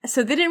 Mm-hmm.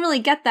 So they didn't really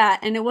get that,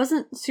 and it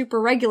wasn't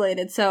super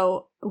regulated.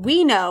 So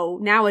we know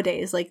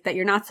nowadays, like, that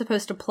you're not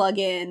supposed to plug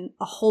in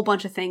a whole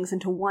bunch of things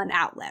into one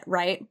outlet,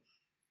 right?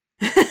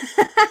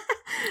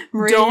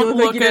 Maria,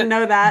 you didn't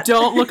know that.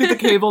 Don't look at the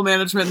cable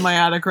management in my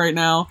attic right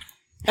now.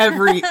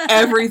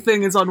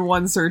 Everything is on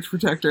one surge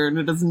protector, and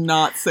it is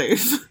not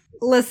safe.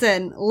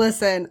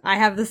 Listen, I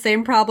have the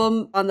same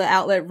problem on the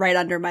outlet right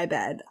under my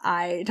bed.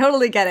 I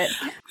totally get it.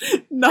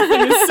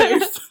 Nothing is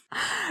safe.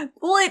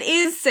 Well, it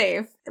is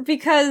safe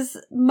because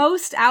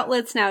most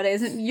outlets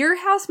nowadays, and your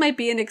house might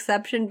be an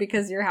exception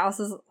because your house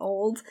is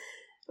old.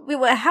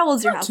 How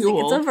old's your house? Too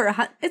old.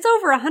 It's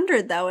over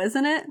 100 though,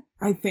 isn't it?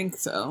 I think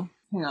so.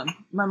 Hang on.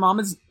 My mom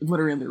is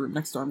literally in the room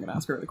next door. I'm going to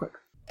ask her really quick.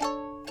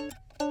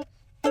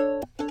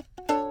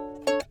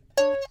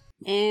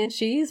 And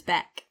she's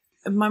back.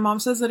 My mom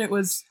says that it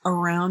was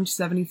around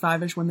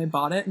 75-ish when they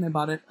bought it, and they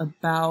bought it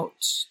about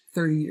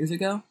 30 years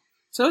ago.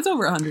 So it's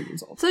over 100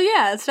 years old. So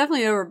yeah, it's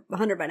definitely over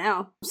 100 by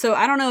now. So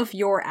I don't know if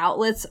your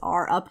outlets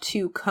are up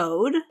to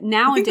code.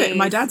 Nowadays,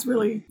 my dad's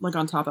really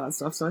on top of that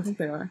stuff, so I think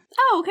they are.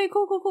 Oh, okay,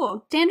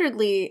 cool.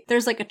 Standardly,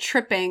 there's a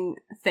tripping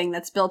thing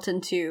that's built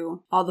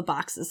into all the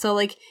boxes. So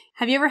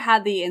have you ever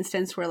had the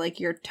instance where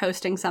you're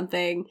toasting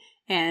something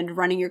and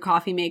running your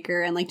coffee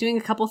maker and doing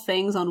a couple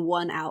things on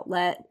one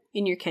outlet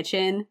in your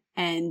kitchen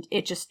and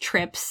it just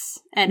trips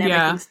and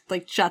everything's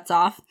shuts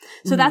off?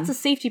 So that's a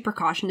safety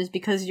precaution, is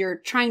because you're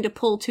trying to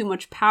pull too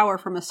much power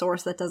from a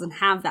source that doesn't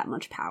have that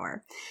much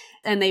power.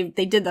 And they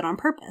did that on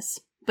purpose.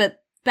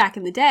 But back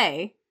in the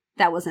day,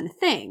 that wasn't a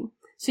thing.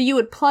 So you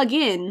would plug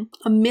in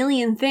a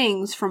million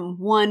things from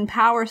one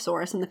power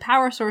source, and the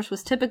power source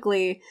was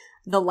typically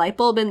the light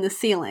bulb in the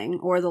ceiling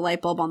or the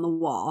light bulb on the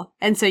wall.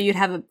 And so you'd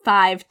have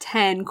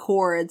 5-10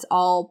 cords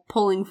all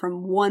pulling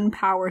from one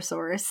power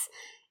source,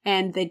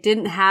 and they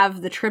didn't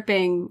have the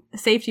tripping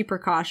safety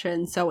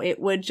precaution, so it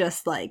would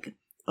just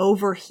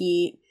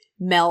overheat,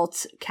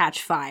 melt,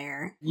 catch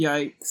fire.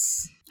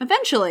 Yikes.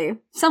 Eventually,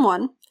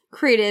 someone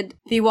created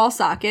the wall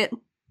socket,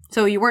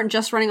 so you weren't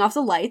just running off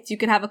the lights. You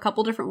could have a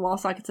couple different wall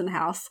sockets in the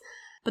house,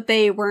 but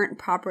they weren't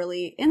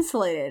properly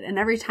insulated, and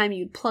every time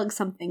you'd plug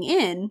something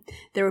in,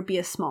 there would be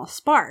a small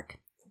spark.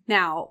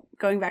 Now,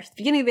 going back to the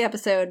beginning of the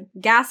episode,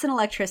 gas and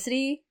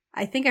electricity,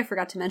 I think I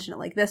forgot to mention it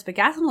like this, but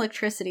gas and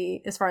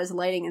electricity, as far as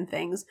lighting and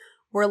things,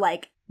 were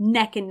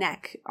neck and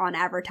neck on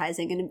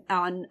advertising and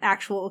on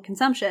actual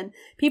consumption.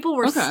 People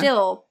were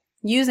still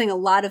using a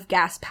lot of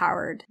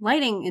gas-powered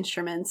lighting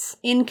instruments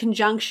in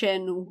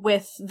conjunction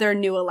with their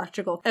new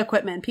electrical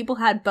equipment. People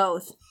had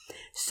both.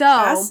 So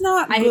that's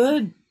not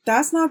good.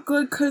 That's not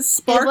good because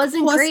spark plus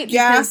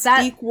gas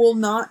equal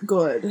not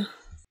good.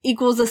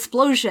 Equals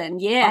explosion.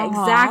 Yeah,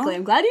 exactly.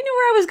 I'm glad you knew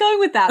where I was going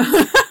with that.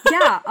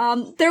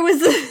 Yeah, there was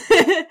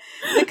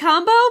the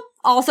combo,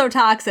 also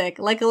toxic.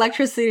 Like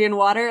electricity and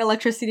water,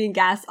 electricity and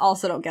gas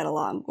also don't get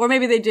along. Or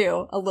maybe they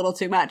do, a little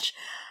too much.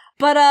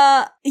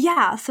 But,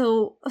 yeah,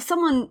 so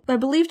someone, I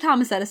believe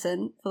Thomas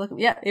Edison,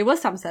 yeah, it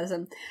was Thomas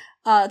Edison.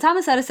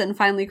 Thomas Edison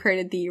finally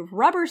created the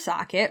rubber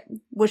socket,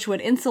 which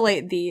would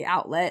insulate the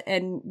outlet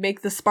and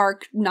make the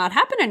spark not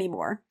happen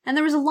anymore. And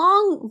there was a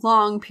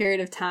long period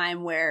of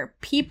time where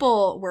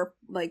people were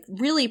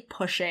really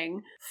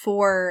pushing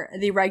for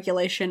the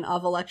regulation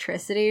of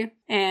electricity.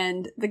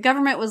 And the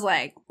government was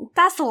like,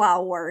 that's a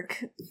lot of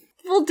work.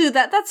 We'll do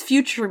that. That's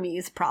future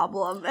me's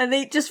problem. And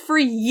they just, for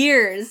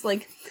years,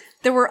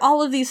 there were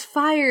all of these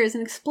fires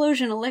and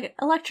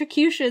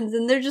electrocutions,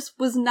 and there just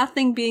was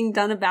nothing being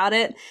done about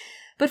it.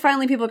 But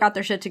finally, people got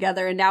their shit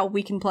together, and now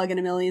we can plug in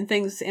a million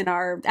things in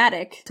our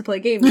attic to play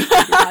games and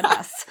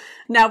podcasts.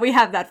 Now we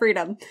have that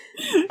freedom.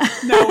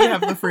 Now we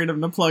have the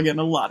freedom to plug in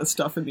a lot of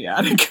stuff in the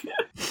attic.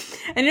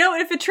 And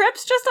if it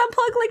trips, just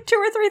unplug 2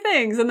 or 3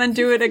 things, and then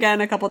do it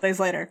again a couple days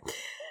later.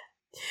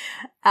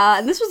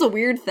 And this was a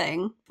weird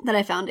thing. that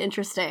I found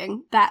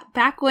interesting. That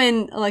back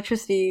when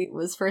electricity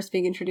was first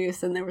being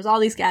introduced and there was all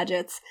these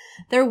gadgets,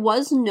 there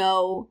was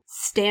no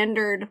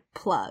standard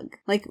plug.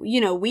 Like,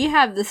 you know, we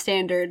have the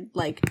standard,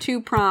 like,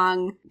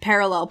 2-prong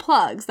parallel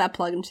plugs that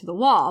plug into the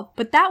wall,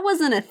 but that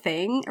wasn't a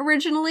thing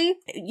originally.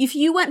 If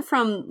you went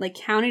from, like,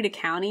 county to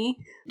county,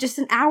 just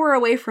an hour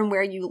away from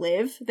where you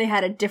live, they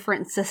had a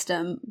different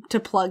system to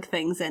plug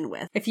things in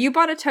with. If you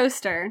bought a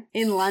toaster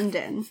in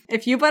London,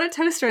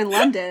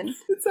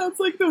 It sounds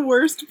like the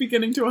worst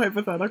beginning to a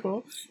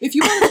hypothetical. If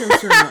you bought a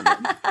toaster in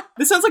London,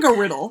 this sounds like a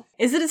riddle.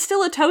 is it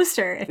still a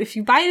toaster? If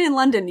you buy it in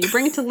London, you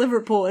bring it to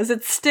Liverpool, is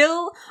it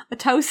still a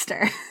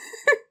toaster?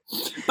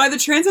 By the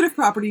transitive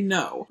property,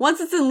 no. Once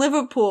it's in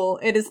Liverpool,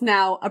 it is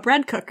now a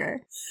bread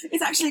cooker.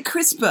 It's actually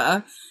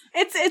crisper.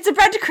 It's a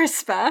bread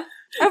crisper.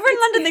 Over in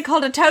London, they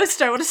called it a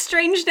toaster. What a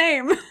strange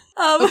name.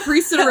 A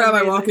priest and a rabbi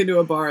amazing. walk into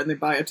a bar and they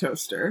buy a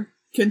toaster.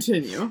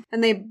 Continue.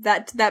 And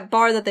that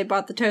bar that they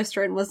bought the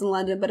toaster in was in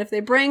London, but if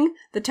they bring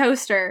the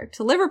toaster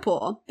to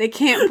Liverpool, they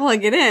can't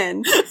plug it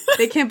in.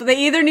 They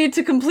either need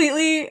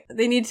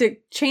to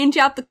change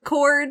out the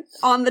cord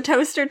on the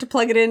toaster to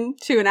plug it in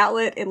to an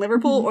outlet in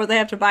Liverpool, or they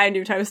have to buy a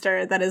new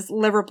toaster that is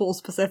Liverpool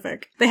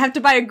specific. They have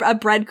to buy a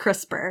bread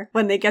crisper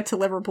when they get to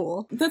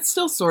Liverpool. That's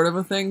still sort of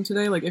a thing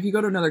today. Like, if you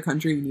go to another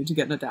country, you need to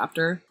get an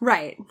adapter.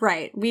 Right.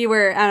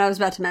 And I was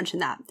about to mention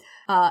that.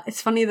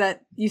 It's funny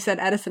that you said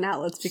Edison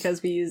outlets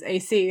because we use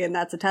AC and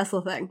that's a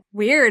Tesla thing.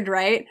 Weird,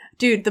 right?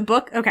 Dude, the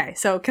book. Okay,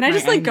 so can I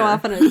just go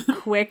off on a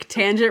quick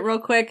tangent real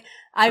quick?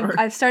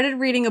 I've started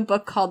reading a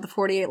book called The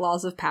 48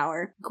 Laws of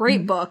Power.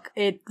 Great book.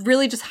 It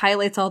really just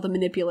highlights all the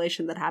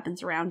manipulation that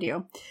happens around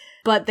you.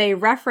 But they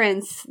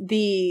reference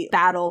the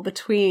battle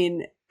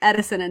between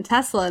Edison and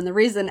Tesla, and the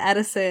reason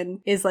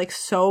Edison is like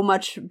so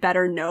much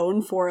better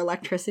known for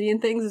electricity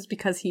and things is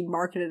because he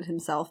marketed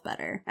himself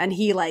better. And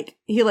he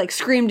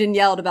screamed and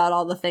yelled about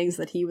all the things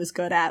that he was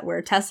good at,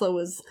 where Tesla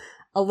was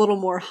a little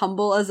more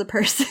humble as a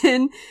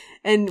person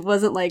and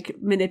wasn't like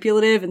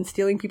manipulative and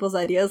stealing people's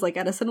ideas like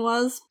Edison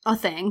was. A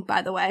thing,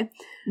 by the way.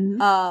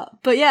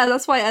 But yeah,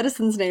 that's why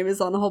Edison's name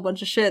is on a whole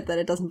bunch of shit that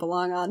it doesn't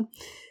belong on.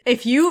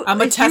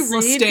 I'm a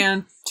Tesla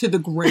stan to the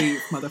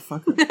grave,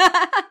 motherfucker.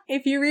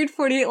 If you read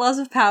 48 Laws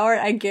of Power,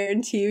 I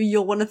guarantee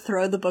you'll want to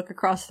throw the book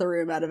across the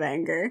room out of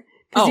anger.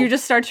 Because you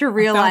just start to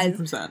realize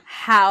 1,000%.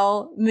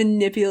 how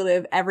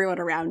manipulative everyone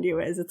around you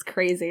is. It's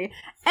crazy.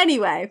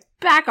 Anyway,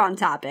 back on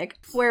topic.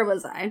 Where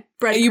was I?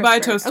 You buy a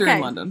toaster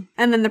in London.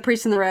 And then the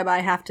priest and the rabbi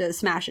have to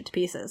smash it to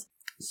pieces.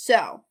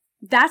 So,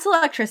 that's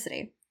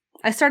electricity.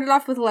 I started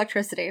off with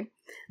electricity.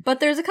 But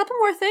there's a couple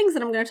more things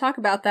that I'm going to talk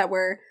about that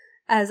were,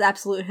 as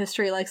Absolute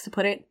History likes to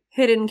put it,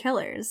 hidden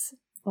killers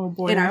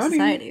in our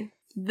society.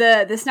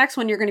 This next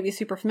one you're going to be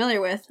super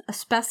familiar with,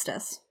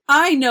 asbestos.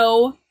 I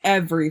know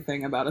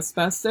everything about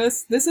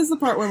asbestos. This is the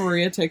part where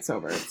Maria takes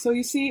over. So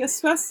you see,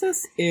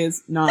 asbestos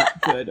is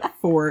not good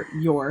for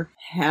your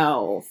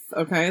health,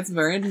 okay? It's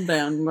very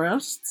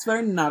dangerous. It's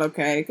very not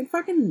okay. You can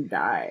fucking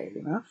die,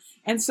 you know?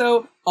 And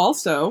so,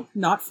 also,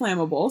 not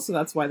flammable, so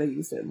that's why they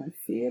used it in, like,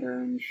 theater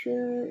and shit.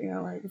 You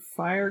know, like,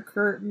 fire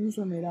curtains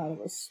are made out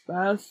of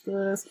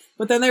asbestos.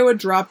 But then they would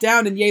drop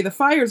down, and yay, the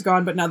fire's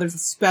gone, but now there's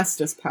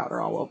asbestos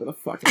powder all over the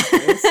fucking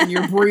place, and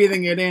you're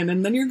breathing it in,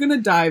 and then you're gonna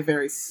die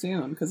very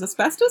soon, because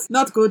asbestos,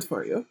 not good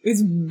for you.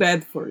 It's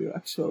bad for you,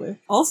 actually.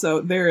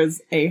 Also, there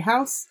is a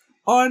house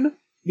on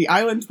the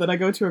island that I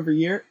go to every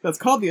year that's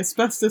called the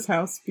Asbestos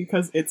House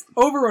because it's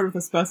overrun with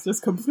asbestos,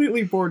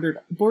 completely boarded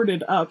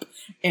up,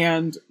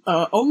 and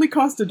only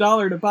cost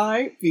 $1 to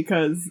buy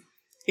because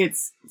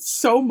it's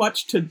so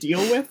much to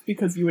deal with,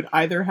 because you would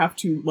either have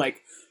to,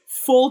 like,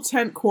 full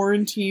tent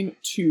quarantine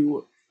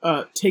to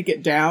take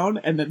it down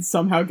and then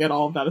somehow get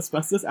all of that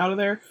asbestos out of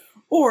there,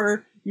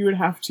 or you would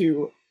have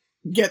to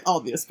get all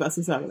the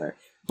asbestos out of there.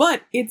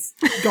 But it's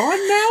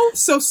gone now,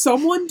 so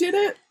someone did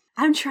it.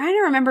 I'm trying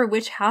to remember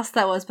which house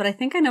that was, but I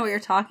think I know what you're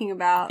talking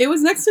about. It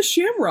was next to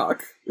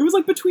Shamrock. It was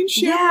like between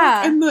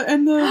Shamrock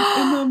and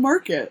the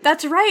market.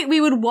 That's right. We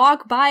would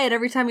walk by it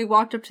every time we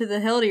walked up to the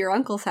hill to your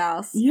uncle's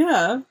house.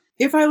 Yeah.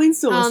 If Eileen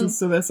still listens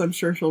to this, I'm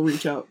sure she'll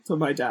reach out to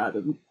my dad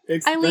and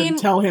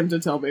tell him to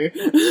tell me.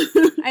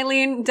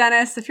 Eileen,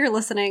 Dennis, if you're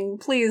listening,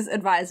 please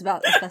advise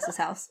about Asbestos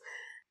House.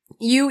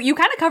 You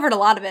kind of covered a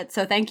lot of it,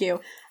 so thank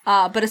you.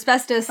 But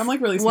asbestos I'm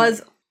like really smart.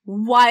 Was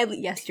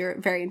widely... Yes, you're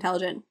very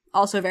intelligent.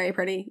 Also very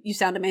pretty. You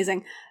sound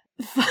amazing.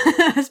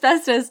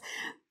 Asbestos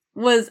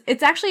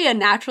it's actually a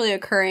naturally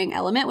occurring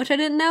element, which I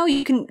didn't know.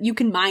 You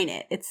can mine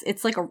it.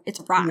 It's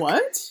a rock.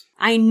 What?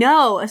 I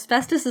know.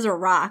 Asbestos is a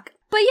rock.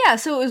 But yeah,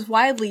 so it was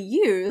widely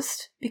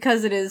used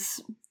because it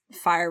is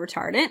fire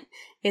retardant.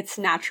 It's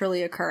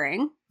naturally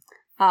occurring.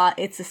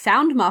 It's a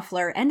sound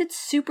muffler, and it's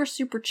super,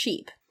 super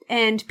cheap.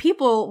 And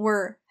people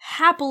were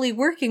happily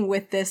working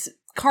with this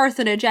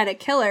carcinogenic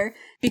killer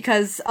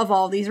because of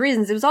all these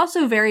reasons. It was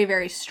also very,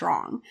 very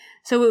strong.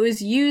 So it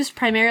was used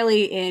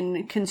primarily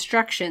in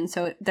construction.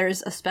 So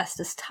there's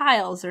asbestos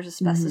tiles, there's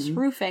asbestos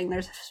roofing,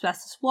 there's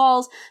asbestos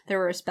walls, there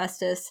were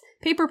asbestos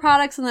paper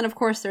products, and then of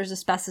course there's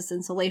asbestos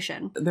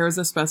insulation. There was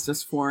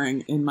asbestos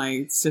flooring in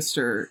my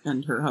sister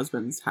and her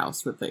husband's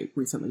house that they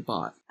recently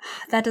bought.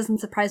 That doesn't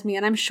surprise me,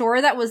 and I'm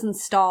sure that was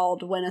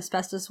installed when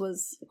asbestos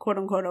was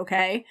quote-unquote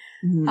okay.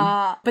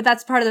 But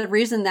that's part of the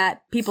reason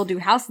that people do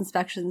house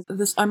inspections.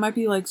 I might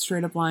be like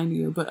straight up lying to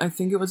you, but I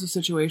think it was a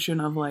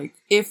situation of like,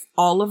 if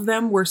all of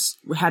them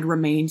had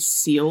remained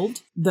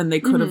sealed, then they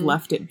could have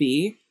left it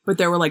be. But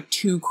there were like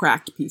 2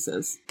 cracked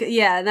pieces.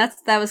 Yeah,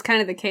 that was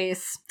kind of the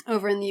case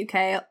over in the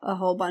UK. A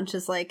whole bunch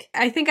is like,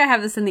 I think I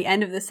have this in the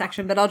end of this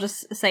section, but I'll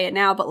just say it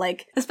now. But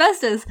like,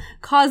 asbestos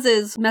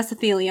causes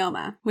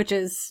mesothelioma, which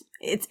is,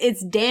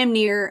 it's damn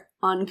near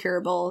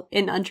uncurable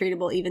and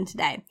untreatable even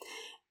today.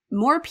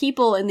 More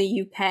people in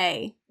the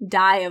UK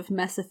die of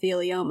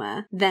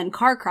mesothelioma than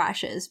car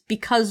crashes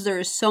because there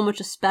is so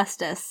much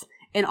asbestos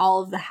in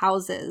all of the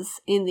houses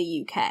in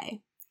the UK.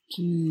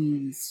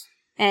 Jeez.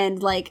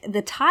 And, like,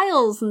 the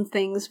tiles and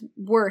things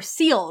were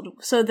sealed,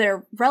 so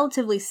they're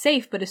relatively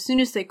safe, but as soon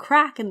as they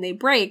crack and they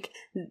break,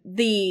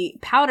 the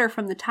powder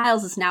from the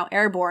tiles is now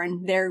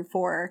airborne,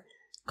 therefore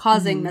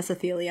causing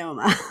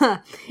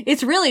mesothelioma.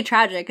 It's really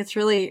tragic. It's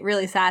really,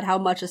 really sad how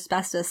much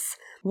asbestos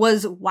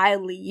was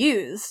widely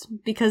used,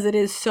 because it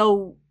is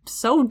so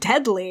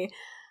deadly.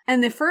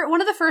 And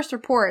one of the first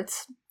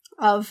reports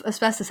of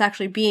asbestos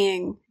actually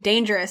being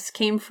dangerous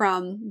came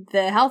from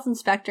the health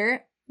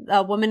inspector,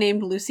 a woman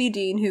named Lucy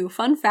Dean, who,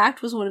 fun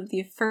fact, was one of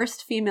the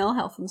first female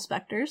health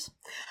inspectors.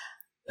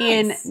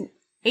 Nice. In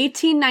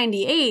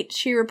 1898,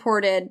 she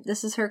reported,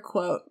 this is her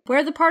quote,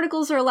 "Where the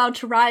particles are allowed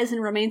to rise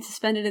and remain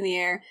suspended in the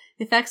air,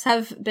 the effects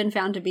have been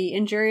found to be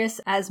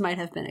injurious as might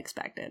have been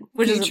expected."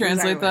 Can you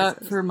translate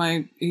that for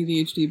my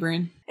ADHD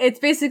brain? It's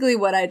basically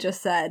what I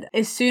just said.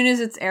 As soon as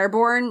it's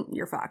airborne,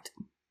 you're fucked.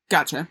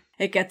 Gotcha.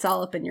 It gets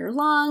all up in your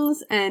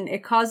lungs, and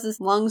it causes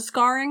lung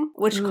scarring,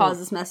 which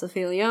causes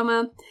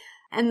mesothelioma.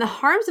 And the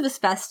harms of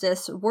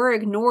asbestos were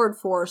ignored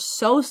for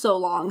so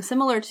long,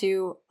 similar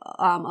to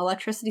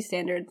electricity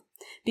standards,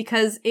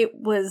 because it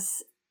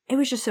was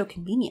just so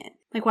convenient.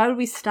 Like, why would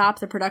we stop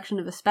the production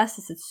of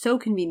asbestos? It's so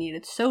convenient.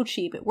 It's so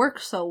cheap. It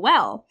works so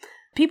well.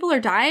 People are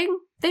dying.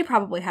 They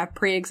probably have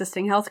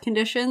pre-existing health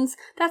conditions.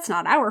 That's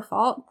not our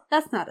fault.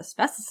 That's not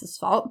asbestos'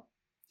 fault.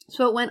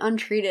 So it went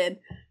untreated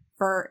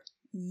for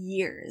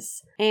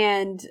years.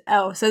 And,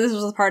 so this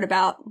was the part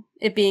about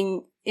it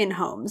being in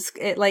homes.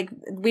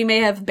 We may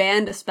have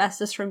banned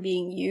asbestos from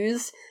being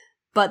used,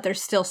 but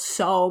there's still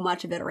so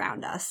much of it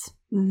around us.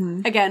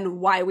 Again,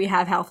 why we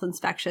have health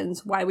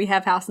inspections, why we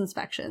have house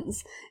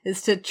inspections,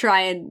 is to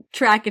try and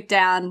track it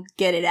down,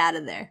 get it out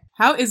of there.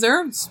 How, is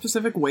there a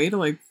specific way to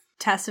like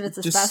test if it's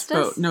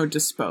asbestos?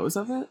 Dispose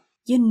of it?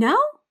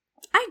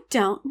 I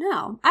don't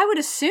know. I would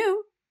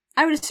assume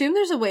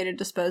there's a way to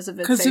dispose of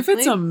it safely. Because if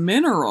it's a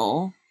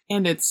mineral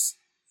and it's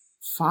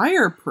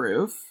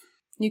fireproof,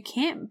 you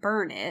can't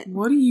burn it.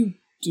 What do you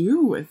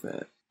do with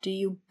it? Do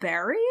you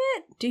bury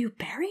it? Do you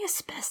bury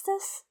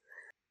asbestos?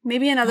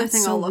 Maybe another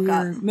thing I'll look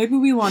up. Maybe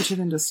we launch it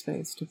into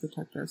space to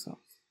protect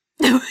ourselves.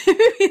 Maybe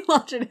we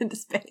launch it into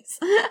space.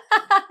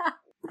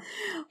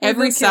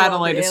 Every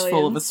satellite is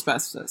full of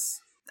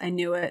asbestos. I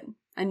knew it.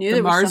 I knew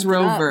the Mars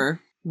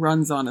rover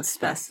runs on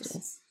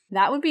asbestos.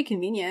 That would be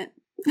convenient.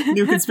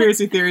 New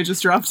conspiracy theory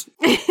just dropped.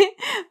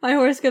 My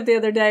horoscope the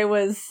other day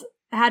was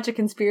hatch a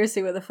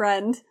conspiracy with a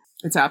friend.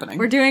 It's happening.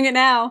 We're doing it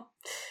now.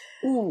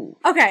 Ooh.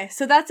 Okay,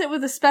 so that's it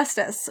with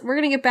asbestos. We're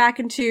going to get back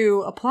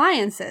into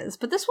appliances,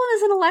 but this one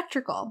isn't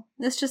electrical.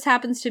 This just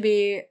happens to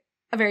be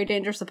a very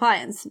dangerous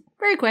appliance.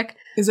 Very quick.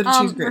 Is it a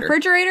cheese grater?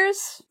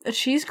 Refrigerators? A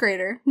cheese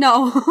grater?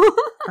 No.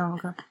 Oh,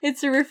 okay.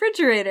 It's a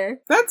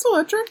refrigerator. That's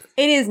electric.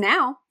 It is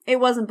now. It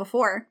wasn't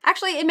before.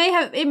 Actually, it may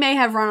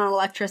have run on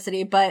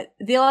electricity, but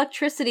the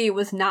electricity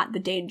was not the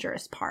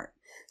dangerous part.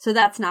 So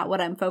that's not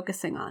what I'm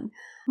focusing on.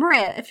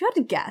 Maria, if you had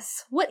to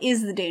guess, what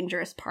is the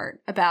dangerous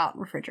part about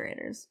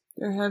refrigerators?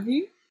 They're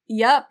heavy?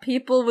 Yep,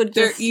 people would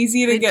just... They're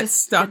easy to get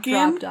stuck in?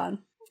 Dropped on.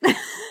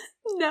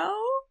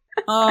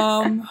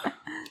 No.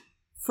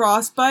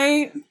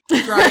 Frostbite?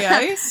 Dry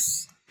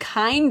ice?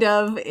 Kind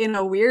of, in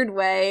a weird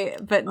way,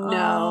 but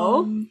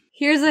no.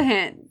 Here's a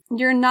hint.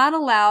 You're not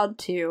allowed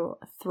to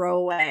throw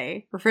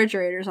away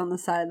refrigerators on the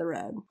side of the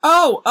road.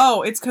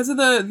 Oh, it's because of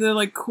the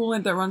like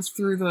coolant that runs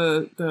through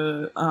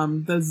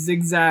the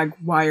zigzag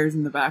wires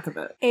in the back of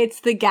it.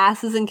 It's the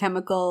gases and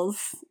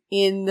chemicals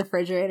in the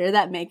refrigerator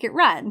that make it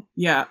run.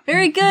 Yeah.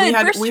 Very good.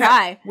 First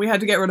try. We had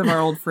to get rid of our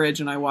old fridge,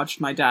 and I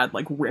watched my dad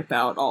like rip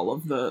out all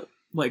of the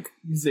like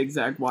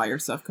zigzag wire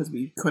stuff because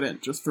we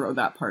couldn't just throw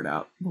that part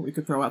out, but we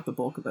could throw out the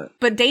bulk of it.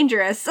 But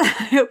dangerous. I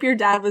hope your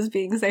dad was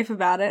being safe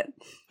about it.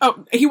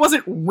 Oh, he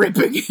wasn't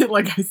ripping it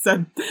like I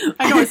said.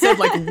 I know I said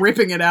like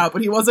ripping it out,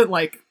 but he wasn't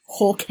like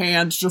Hulk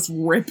hands just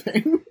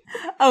ripping.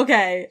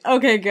 Okay,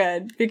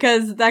 good.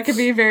 Because that could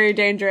be very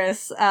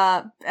dangerous.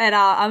 And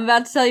I'm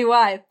about to tell you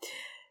why.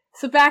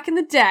 So back in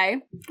the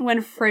day,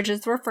 when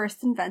fridges were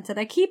first invented,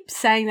 I keep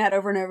saying that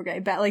over and over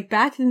again, but like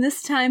back in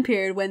this time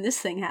period when this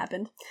thing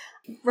happened,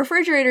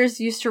 refrigerators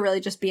used to really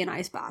just be an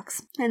ice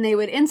box. And they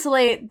would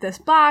insulate this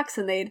box,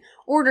 and they'd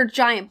order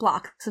giant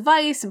blocks of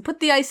ice and put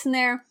the ice in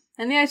there.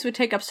 And the ice would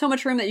take up so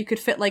much room that you could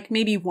fit like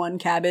maybe one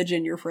cabbage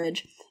in your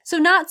fridge. So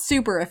not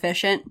super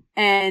efficient,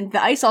 and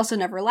the ice also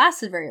never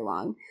lasted very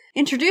long.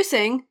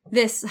 Introducing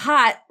this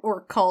hot,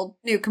 or cold,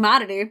 new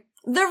commodity,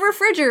 the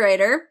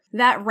refrigerator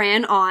that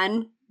ran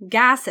on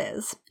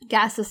gases.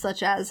 Gases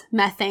such as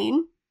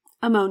methane,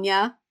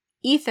 ammonia,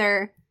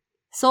 ether,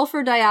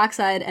 sulfur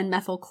dioxide, and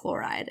methyl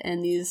chloride.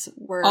 And these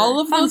were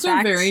all of those facts.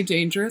 are very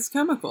dangerous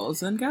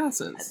chemicals and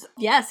gases.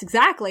 Yes,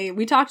 exactly.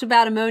 We talked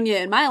about ammonia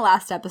in my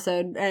last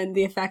episode and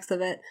the effects of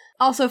it.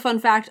 Also, fun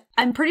fact,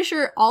 I'm pretty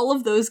sure all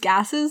of those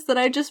gases that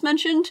I just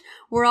mentioned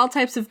were all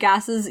types of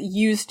gases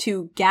used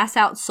to gas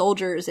out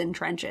soldiers in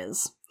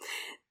trenches.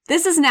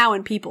 This is now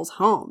in people's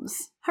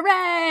homes.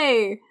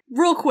 Hooray!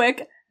 Real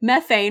quick,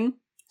 methane,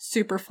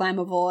 super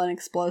flammable and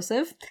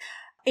explosive.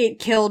 It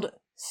killed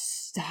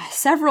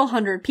several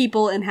hundred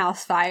people in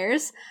house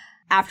fires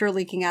after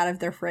leaking out of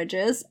their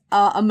fridges.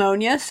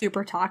 Ammonia,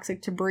 super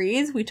toxic to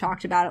breathe. We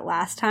talked about it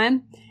last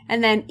time.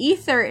 And then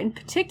ether in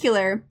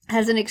particular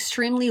has an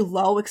extremely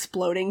low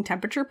exploding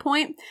temperature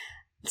point.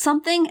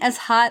 Something as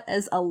hot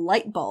as a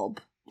light bulb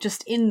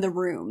just in the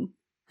room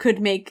could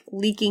make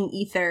leaking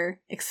ether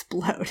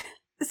explode.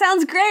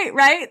 Sounds great,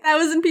 right? That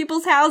was in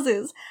people's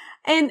houses.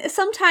 And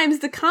sometimes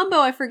the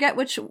combo, I forget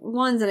which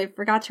ones, and I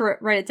forgot to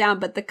write it down,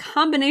 but the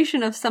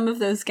combination of some of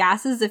those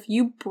gases, if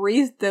you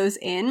breathed those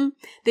in,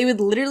 they would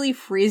literally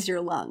freeze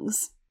your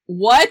lungs.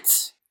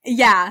 What?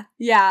 Yeah.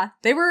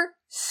 They were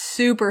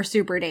super,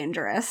 super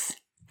dangerous.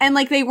 And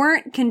like they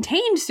weren't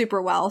contained super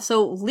well,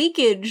 so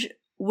leakage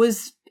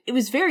was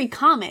very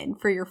common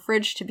for your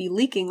fridge to be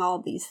leaking all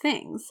of these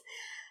things.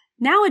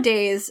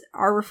 Nowadays,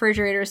 our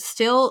refrigerators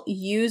still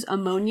use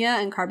ammonia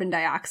and carbon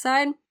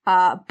dioxide,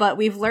 but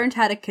we've learned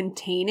how to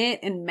contain it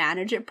and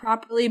manage it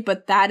properly,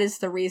 but that is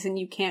the reason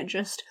you can't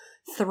just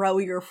throw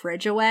your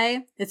fridge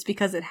away. It's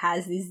because it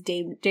has these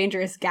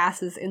dangerous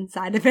gases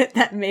inside of it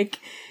that make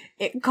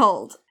it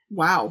cold.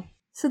 Wow.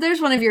 So there's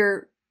one of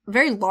your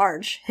very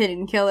large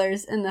hidden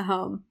killers in the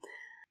home.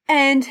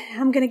 And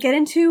I'm going to get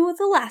into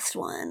the last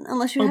one,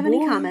 unless you have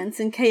any comments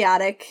and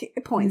chaotic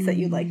points that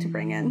you'd like to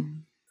bring in.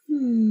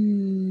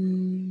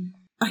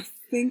 I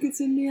think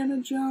it's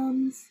Indiana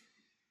Jones.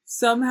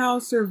 Somehow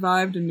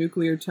survived a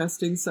nuclear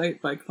testing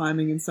site by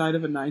climbing inside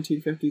of a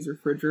 1950s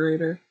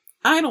refrigerator.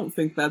 I don't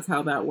think that's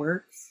how that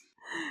works.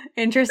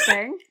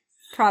 Interesting.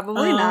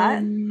 Probably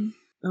not.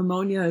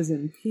 Ammonia is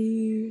in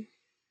pee.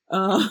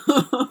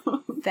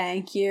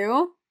 Thank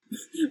you.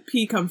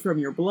 Pee comes from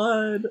your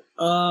blood.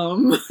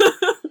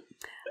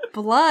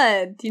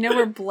 Blood. Do you know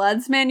where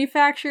blood's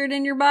manufactured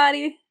in your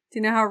body? Do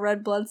you know how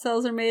red blood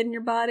cells are made in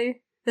your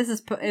body? This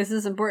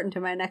is important to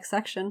my next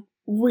section.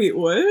 Wait,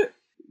 what?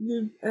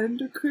 The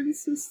endocrine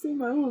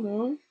system? I don't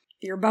know.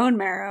 Your bone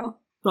marrow.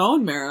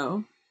 Bone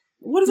marrow?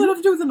 What does that have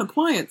to do with an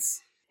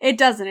appliance? It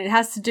doesn't. It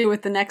has to do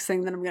with the next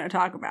thing that I'm going to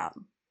talk about.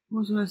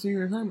 What's the next thing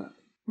you're talking about?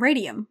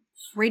 Radium.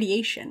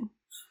 Radiation.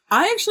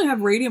 I actually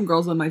have Radium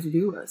Girls on my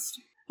to-do list.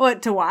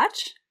 What, to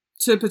watch?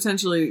 To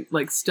potentially,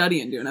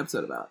 study and do an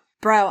episode about.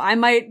 Bro, I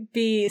might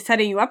be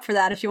setting you up for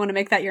that if you want to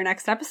make that your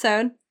next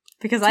episode.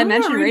 Because I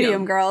mentioned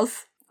Radium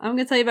Girls. I'm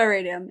going to tell you about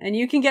radium, and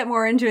you can get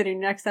more into it in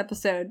your next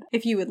episode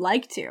if you would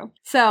like to.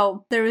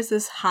 So, there was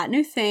this hot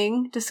new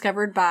thing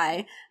discovered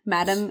by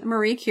Madame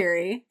Marie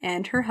Curie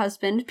and her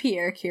husband,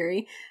 Pierre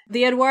Curie.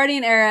 The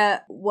Edwardian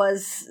era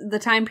was the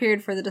time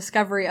period for the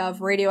discovery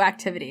of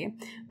radioactivity.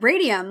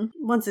 Radium,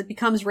 once it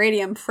becomes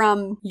radium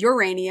from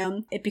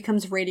uranium, it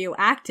becomes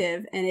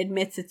radioactive and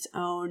emits its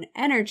own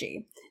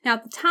energy. Now,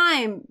 at the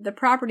time, the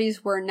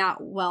properties were not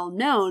well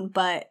known,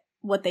 but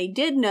what they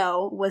did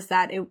know was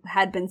that it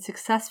had been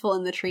successful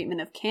in the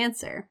treatment of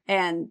cancer.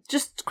 And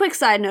just quick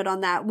side note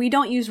on that, we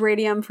don't use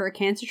radium for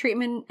cancer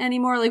treatment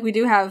anymore. We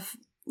do have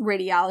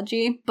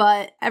radiology,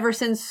 but ever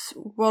since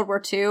World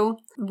War II,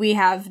 we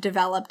have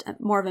developed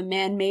more of a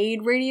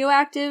man-made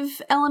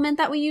radioactive element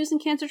that we use in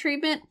cancer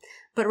treatment.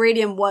 But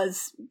radium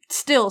was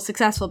still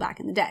successful back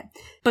in the day.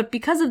 But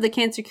because of the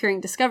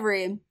cancer-curing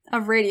discovery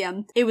of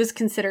radium, it was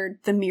considered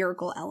the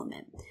miracle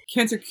element.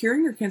 Cancer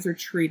curing or cancer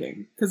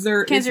treating? Because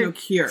there is no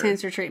cure.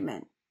 Cancer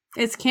treatment.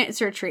 It's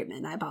cancer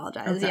treatment. I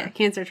apologize. Okay. Yeah,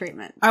 cancer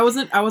treatment. I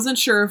wasn't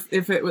sure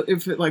if it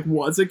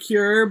was a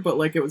cure, but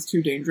it was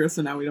too dangerous,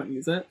 and now we don't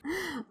use it.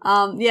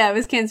 Yeah, it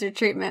was cancer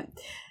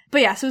treatment. But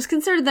yeah, so it was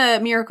considered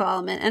the miracle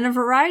element, and a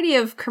variety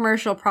of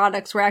commercial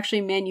products were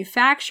actually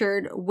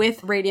manufactured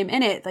with radium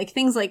in it,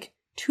 things like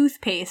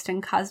toothpaste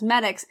and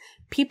cosmetics.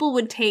 People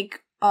would take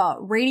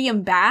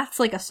radium baths,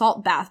 like a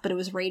salt bath, but it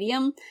was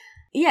radium.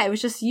 Yeah, it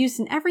was just used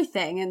in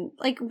everything. And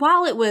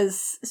while it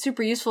was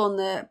super useful in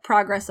the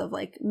progress of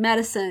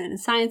medicine and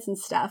science and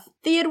stuff,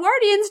 the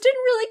Edwardians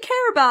didn't really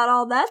care about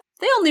all that.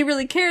 They only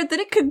really cared that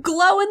it could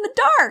glow in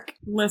the dark.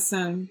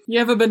 Listen, you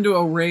ever been to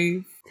a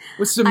rave?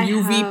 With some I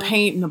UV have.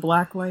 paint and a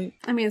black light.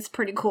 I mean, it's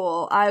pretty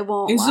cool. I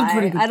won't It's a lie.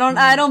 pretty good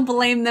I don't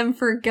blame them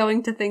for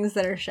going to things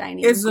that are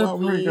shiny It's and a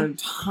pretty glowy. good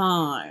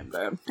time,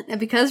 man. And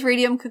because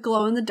radium could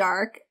glow in the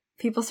dark,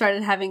 people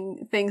started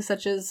having things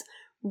such as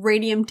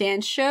radium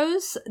dance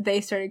shows. They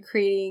started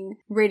creating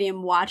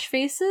radium watch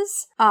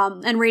faces.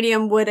 And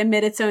radium would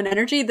emit its own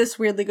energy. This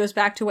weirdly goes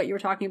back to what you were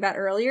talking about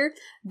earlier.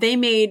 They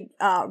made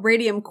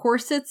radium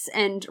corsets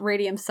and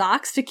radium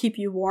socks to keep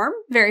you warm,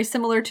 very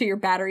similar to your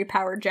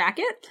battery-powered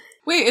jacket.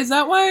 Wait, is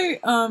that why,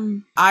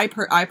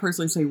 I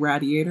personally say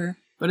radiator,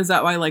 but is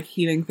that why, like,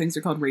 heating things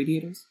are called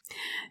radiators?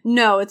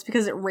 No, it's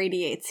because it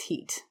radiates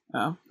heat.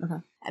 Oh, okay.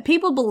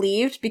 People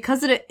believed,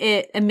 because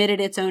it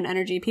emitted its own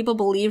energy, people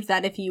believed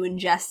that if you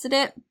ingested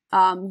it,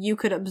 you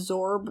could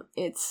absorb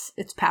its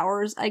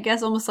powers, I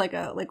guess, almost like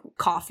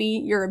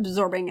coffee. You're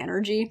absorbing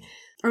energy.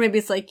 Or maybe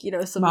it's like,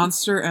 some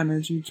Monster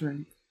energy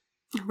drink.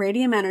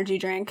 radium energy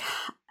drink.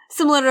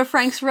 Similar to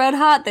Frank's Red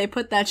Hot, they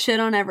put that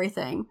shit on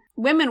everything.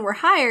 Women were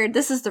hired,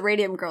 this is the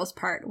radium girls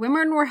part,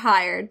 women were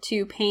hired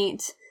to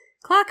paint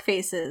clock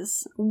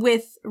faces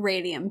with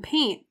radium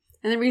paint.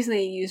 And the reason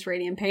they used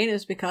radium paint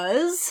is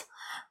because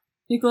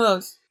He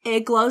glows.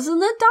 it glows in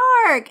the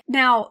dark.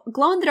 Now,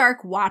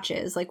 glow-in-the-dark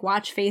watches, like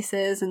watch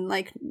faces and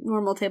like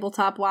normal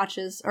tabletop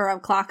watches, or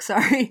clocks,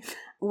 sorry,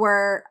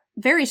 were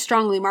very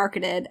strongly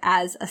marketed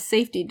as a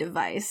safety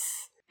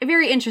device.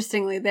 Very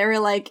interestingly, they were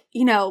like,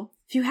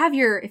 if you have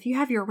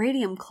your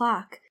radium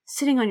clock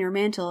sitting on your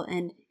mantle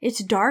and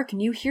it's dark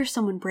and you hear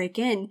someone break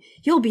in,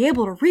 you'll be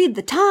able to read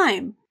the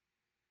time.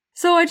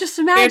 So I just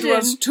imagine It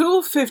was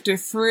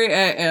 2:53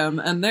 a.m.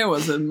 and there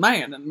was a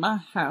man in my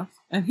house,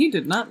 and he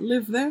did not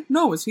live there,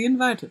 nor was he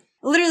invited.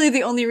 literally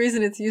the only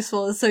reason it's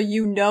useful is so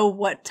you know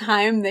what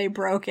time they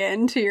broke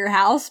into your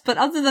house. But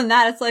other than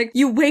that, it's like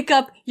you wake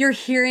up, you're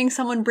hearing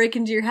someone break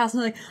into your house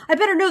and you're like, I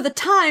better know the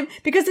time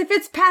because if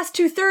it's past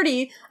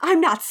 2:30,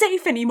 I'm not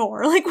safe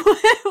anymore. Like,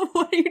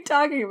 what are you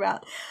talking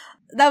about?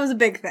 That was a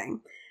big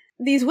thing.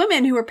 These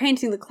women who were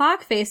painting the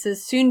clock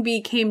faces soon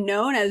became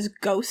known as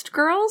ghost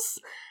girls.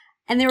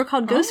 And they were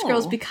called ghost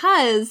girls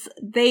because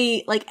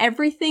they, like,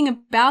 everything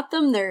about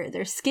them,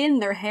 their skin,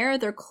 their hair,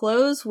 their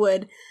clothes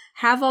would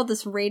have all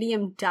this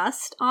radium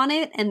dust on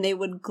it and they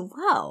would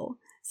glow.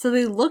 So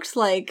they looked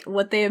like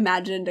what they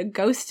imagined a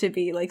ghost to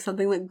be, like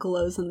something that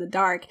glows in the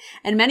dark.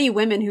 And many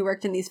women who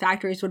worked in these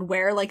factories would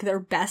wear, like, their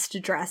best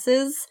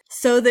dresses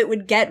so that it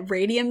would get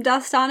radium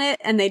dust on it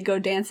and they'd go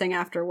dancing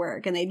after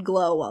work and they'd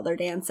glow while they're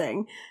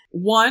dancing.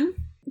 1,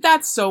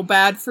 that's so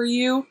bad for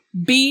you.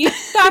 B,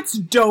 that's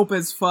dope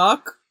as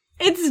fuck.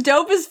 It's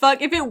dope as fuck.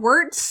 If it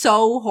weren't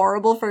so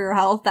horrible for your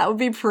health, that would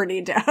be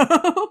pretty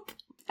dope.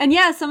 And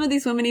yeah, some of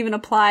these women even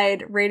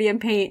applied radium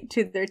paint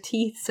to their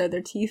teeth so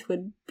their teeth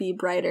would be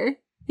brighter.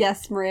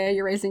 Yes, Maria,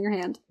 you're raising your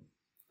hand.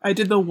 I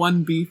did the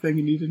 1B thing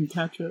and you didn't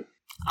catch it.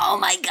 Oh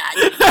my god,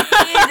 you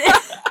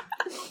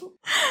did.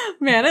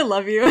 Man, I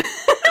love you.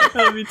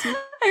 Oh, me too.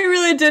 I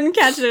really didn't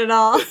catch it at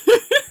all.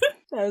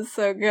 That was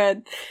so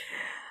good.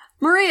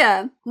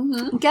 Maria,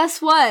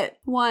 guess what?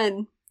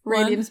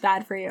 Radium's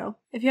bad for you.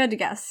 If you had to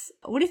guess,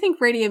 what do you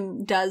think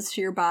radium does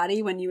to your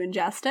body when you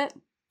ingest it?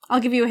 I'll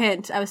give you a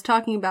hint. I was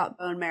talking about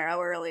bone marrow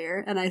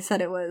earlier, and I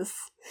said it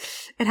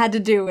had to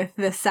do with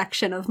this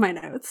section of my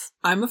notes.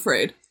 I'm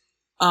afraid.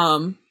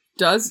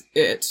 Does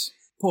it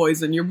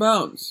poison your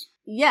bones?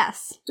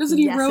 Yes. Does it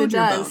erode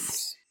your does.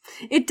 bones?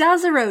 It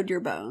does erode your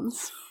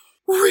bones.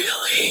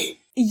 Really?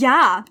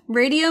 Yeah,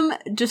 radium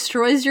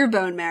destroys your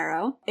bone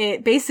marrow.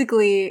 It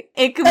completely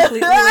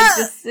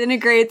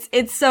disintegrates.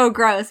 It's so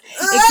gross.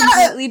 It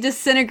completely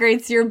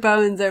disintegrates your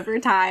bones over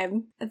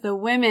time. The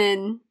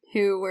women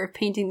who were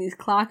painting these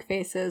clock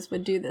faces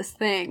would do this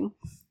thing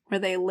where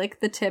they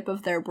lick the tip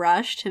of their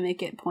brush to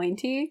make it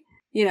pointy.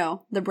 You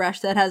know, the brush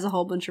that has a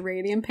whole bunch of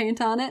radium paint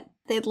on it.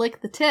 They'd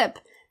lick the tip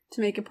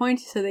to make it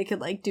pointy so they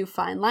could, like, do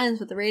fine lines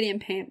with the radium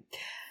paint.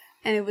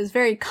 And it was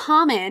very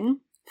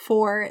common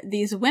for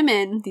these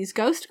women, these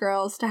ghost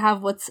girls, to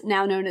have what's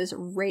now known as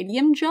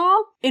radium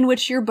jaw, in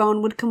which your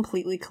bone would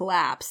completely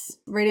collapse.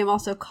 Radium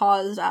also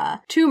caused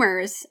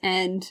tumors,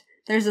 and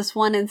there's this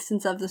one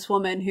instance of this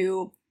woman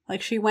who,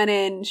 like, she went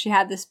in, she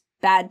had this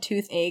bad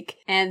toothache,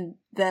 and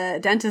the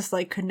dentist,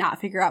 like, could not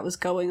figure out what was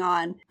going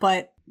on,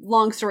 but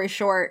long story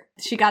short,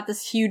 she got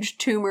this huge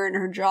tumor in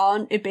her jaw,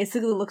 and it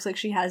basically looks like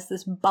she has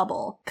this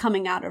bubble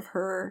coming out of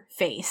her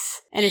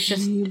face, and it's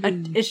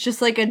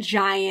just like a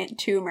giant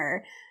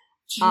tumor.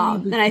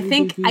 And I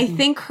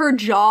think her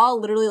jaw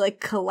literally, like,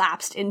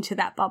 collapsed into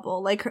that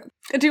bubble. Like,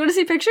 do you want to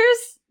see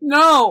pictures?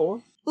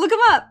 No. Look them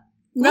up.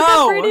 No. Look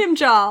up radium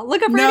jaw.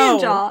 Look up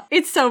radium jaw.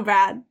 It's so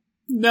bad.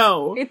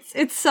 No.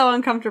 It's so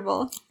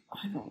uncomfortable.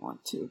 I don't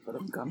want to, but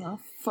I'm gonna.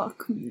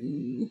 Fuck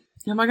me.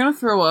 Am I gonna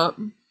throw up?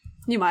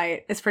 You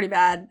might. It's pretty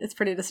bad. It's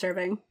pretty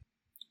disturbing.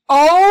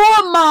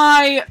 Oh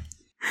my!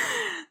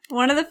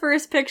 One of the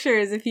first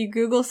pictures, if you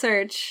Google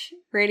search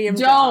radium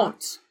jaw,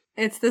 Don't.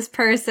 it's this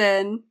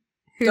person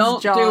whose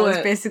Don't jaw do is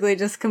it. basically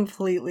just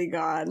completely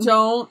gone.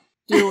 Don't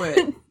do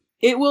it.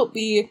 It will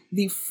be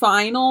the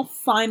final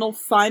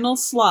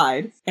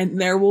slide,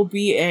 and there will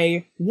be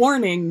a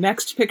warning,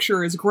 next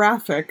picture is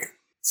graphic,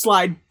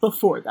 slide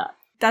before that.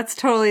 That's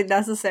totally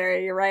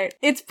necessary, you're right.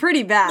 It's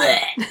pretty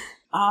bad.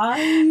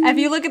 If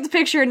you look at the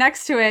picture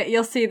next to it,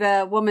 you'll see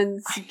the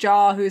woman's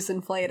jaw who's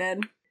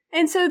inflated.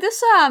 And so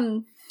this,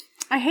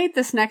 I hate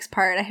this next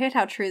part. I hate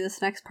how true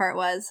this next part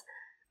was.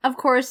 Of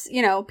course,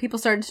 you know, people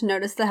started to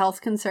notice the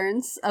health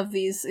concerns of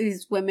these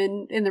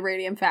women in the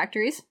radium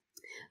factories.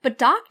 But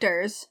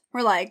doctors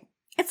were like,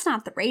 it's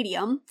not the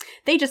radium.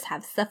 They just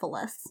have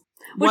syphilis.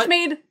 Which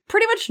made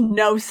pretty much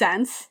no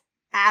sense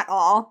at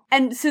all.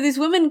 And so these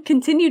women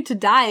continued to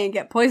die and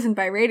get poisoned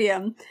by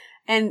radium.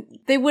 And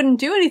they wouldn't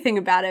do anything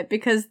about it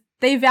because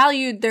they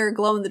valued their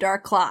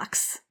glow-in-the-dark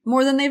clocks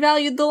more than they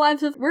valued the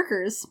lives of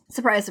workers.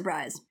 Surprise,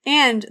 surprise.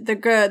 And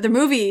the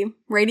movie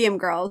Radium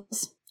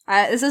Girls,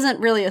 this isn't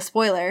really a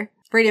spoiler.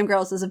 Radium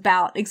Girls is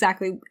about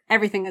exactly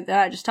everything that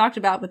I just talked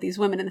about with these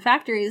women in the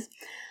factories.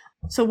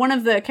 So one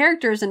of the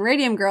characters in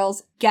Radium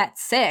Girls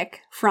gets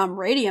sick from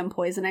radium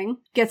poisoning,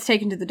 gets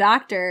taken to the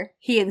doctor.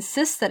 He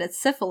insists that it's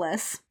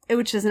syphilis,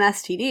 which is an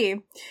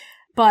STD.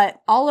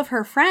 But all of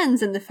her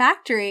friends in the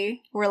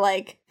factory were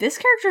like, this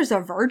character's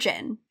a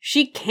virgin.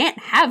 She can't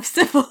have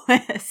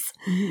syphilis.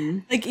 Mm-hmm.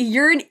 Like,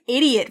 you're an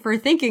idiot for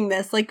thinking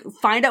this. Like,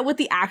 find out what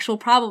the actual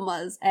problem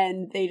was.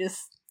 And they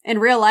just, in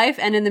real life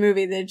and in the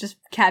movie, they just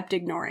kept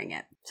ignoring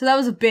it. So that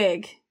was a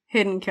big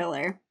hidden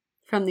killer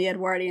from the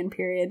Edwardian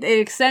period. It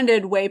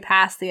extended way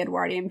past the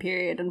Edwardian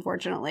period,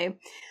 unfortunately.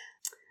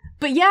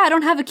 But yeah, I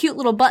don't have a cute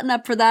little button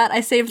up for that.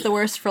 I saved the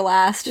worst for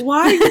last.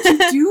 Why did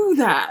you do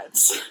that?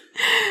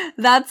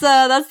 That's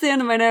the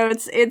end of my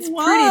notes. It's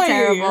pretty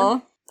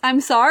terrible. I'm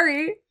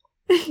sorry.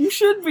 You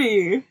should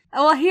be.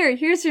 Well,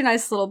 here's your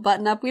nice little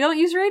button up. We don't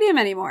use radium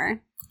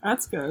anymore.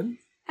 That's good.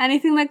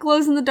 Anything that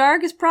glows in the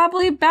dark is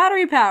probably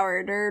battery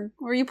powered, or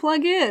you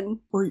plug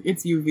in. Or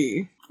it's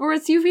UV. Or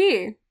it's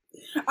UV.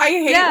 I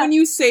hate when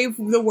you save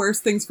the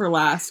worst things for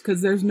last,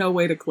 because there's no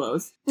way to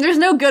close. There's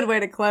no good way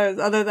to close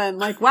other than,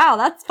 like, wow,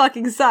 that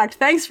fucking sucked.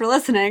 Thanks for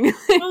listening.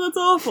 Oh, that's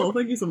awful.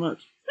 Thank you so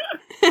much.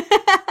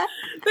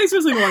 Thanks for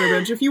listening to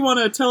Wonderbinge. If you want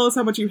to tell us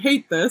how much you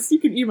hate this, you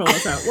can email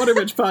us at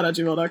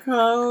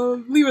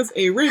wonderbingepod@gmail.com. Leave us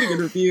a rating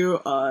and review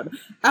on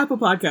Apple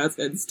Podcasts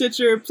and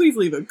Stitcher. Please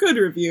leave a good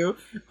review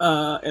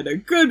and a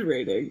good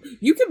rating.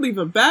 You can leave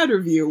a bad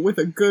review with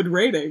a good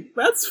rating.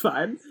 That's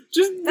fine.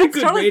 Just a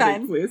good totally rating,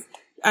 fine. please.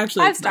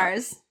 Actually, 5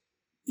 stars.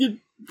 You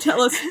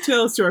tell us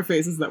to our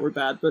faces that we're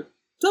bad, but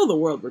tell the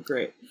world we're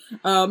great.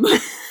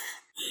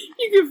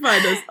 You can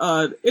find us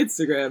on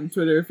Instagram,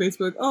 Twitter,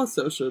 Facebook, all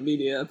social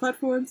media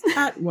platforms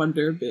at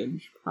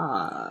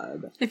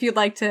WonderBingePod. If you'd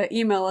like to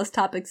email us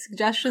topic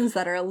suggestions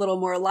that are a little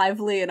more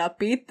lively and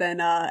upbeat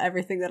than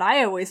everything that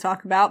I always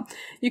talk about,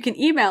 you can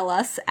email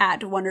us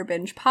at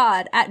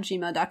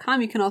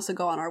wonderbingepod@gmail.com. You can also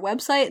go on our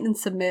website and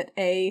submit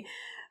a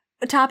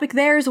topic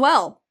there as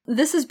well.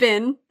 This has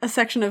been a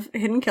section of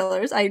Hidden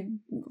Killers. A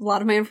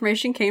lot of my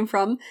information came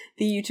from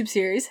the YouTube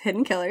series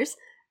Hidden Killers.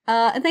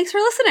 And thanks for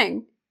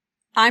listening.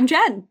 I'm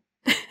Jen.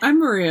 I'm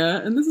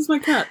Maria, and this is my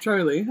cat,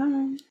 Charlie.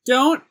 Hi.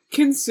 Don't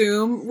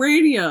consume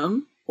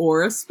radium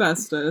or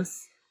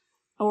asbestos.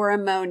 Or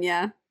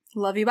ammonia.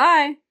 Love you,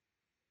 bye.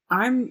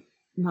 I'm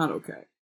not okay.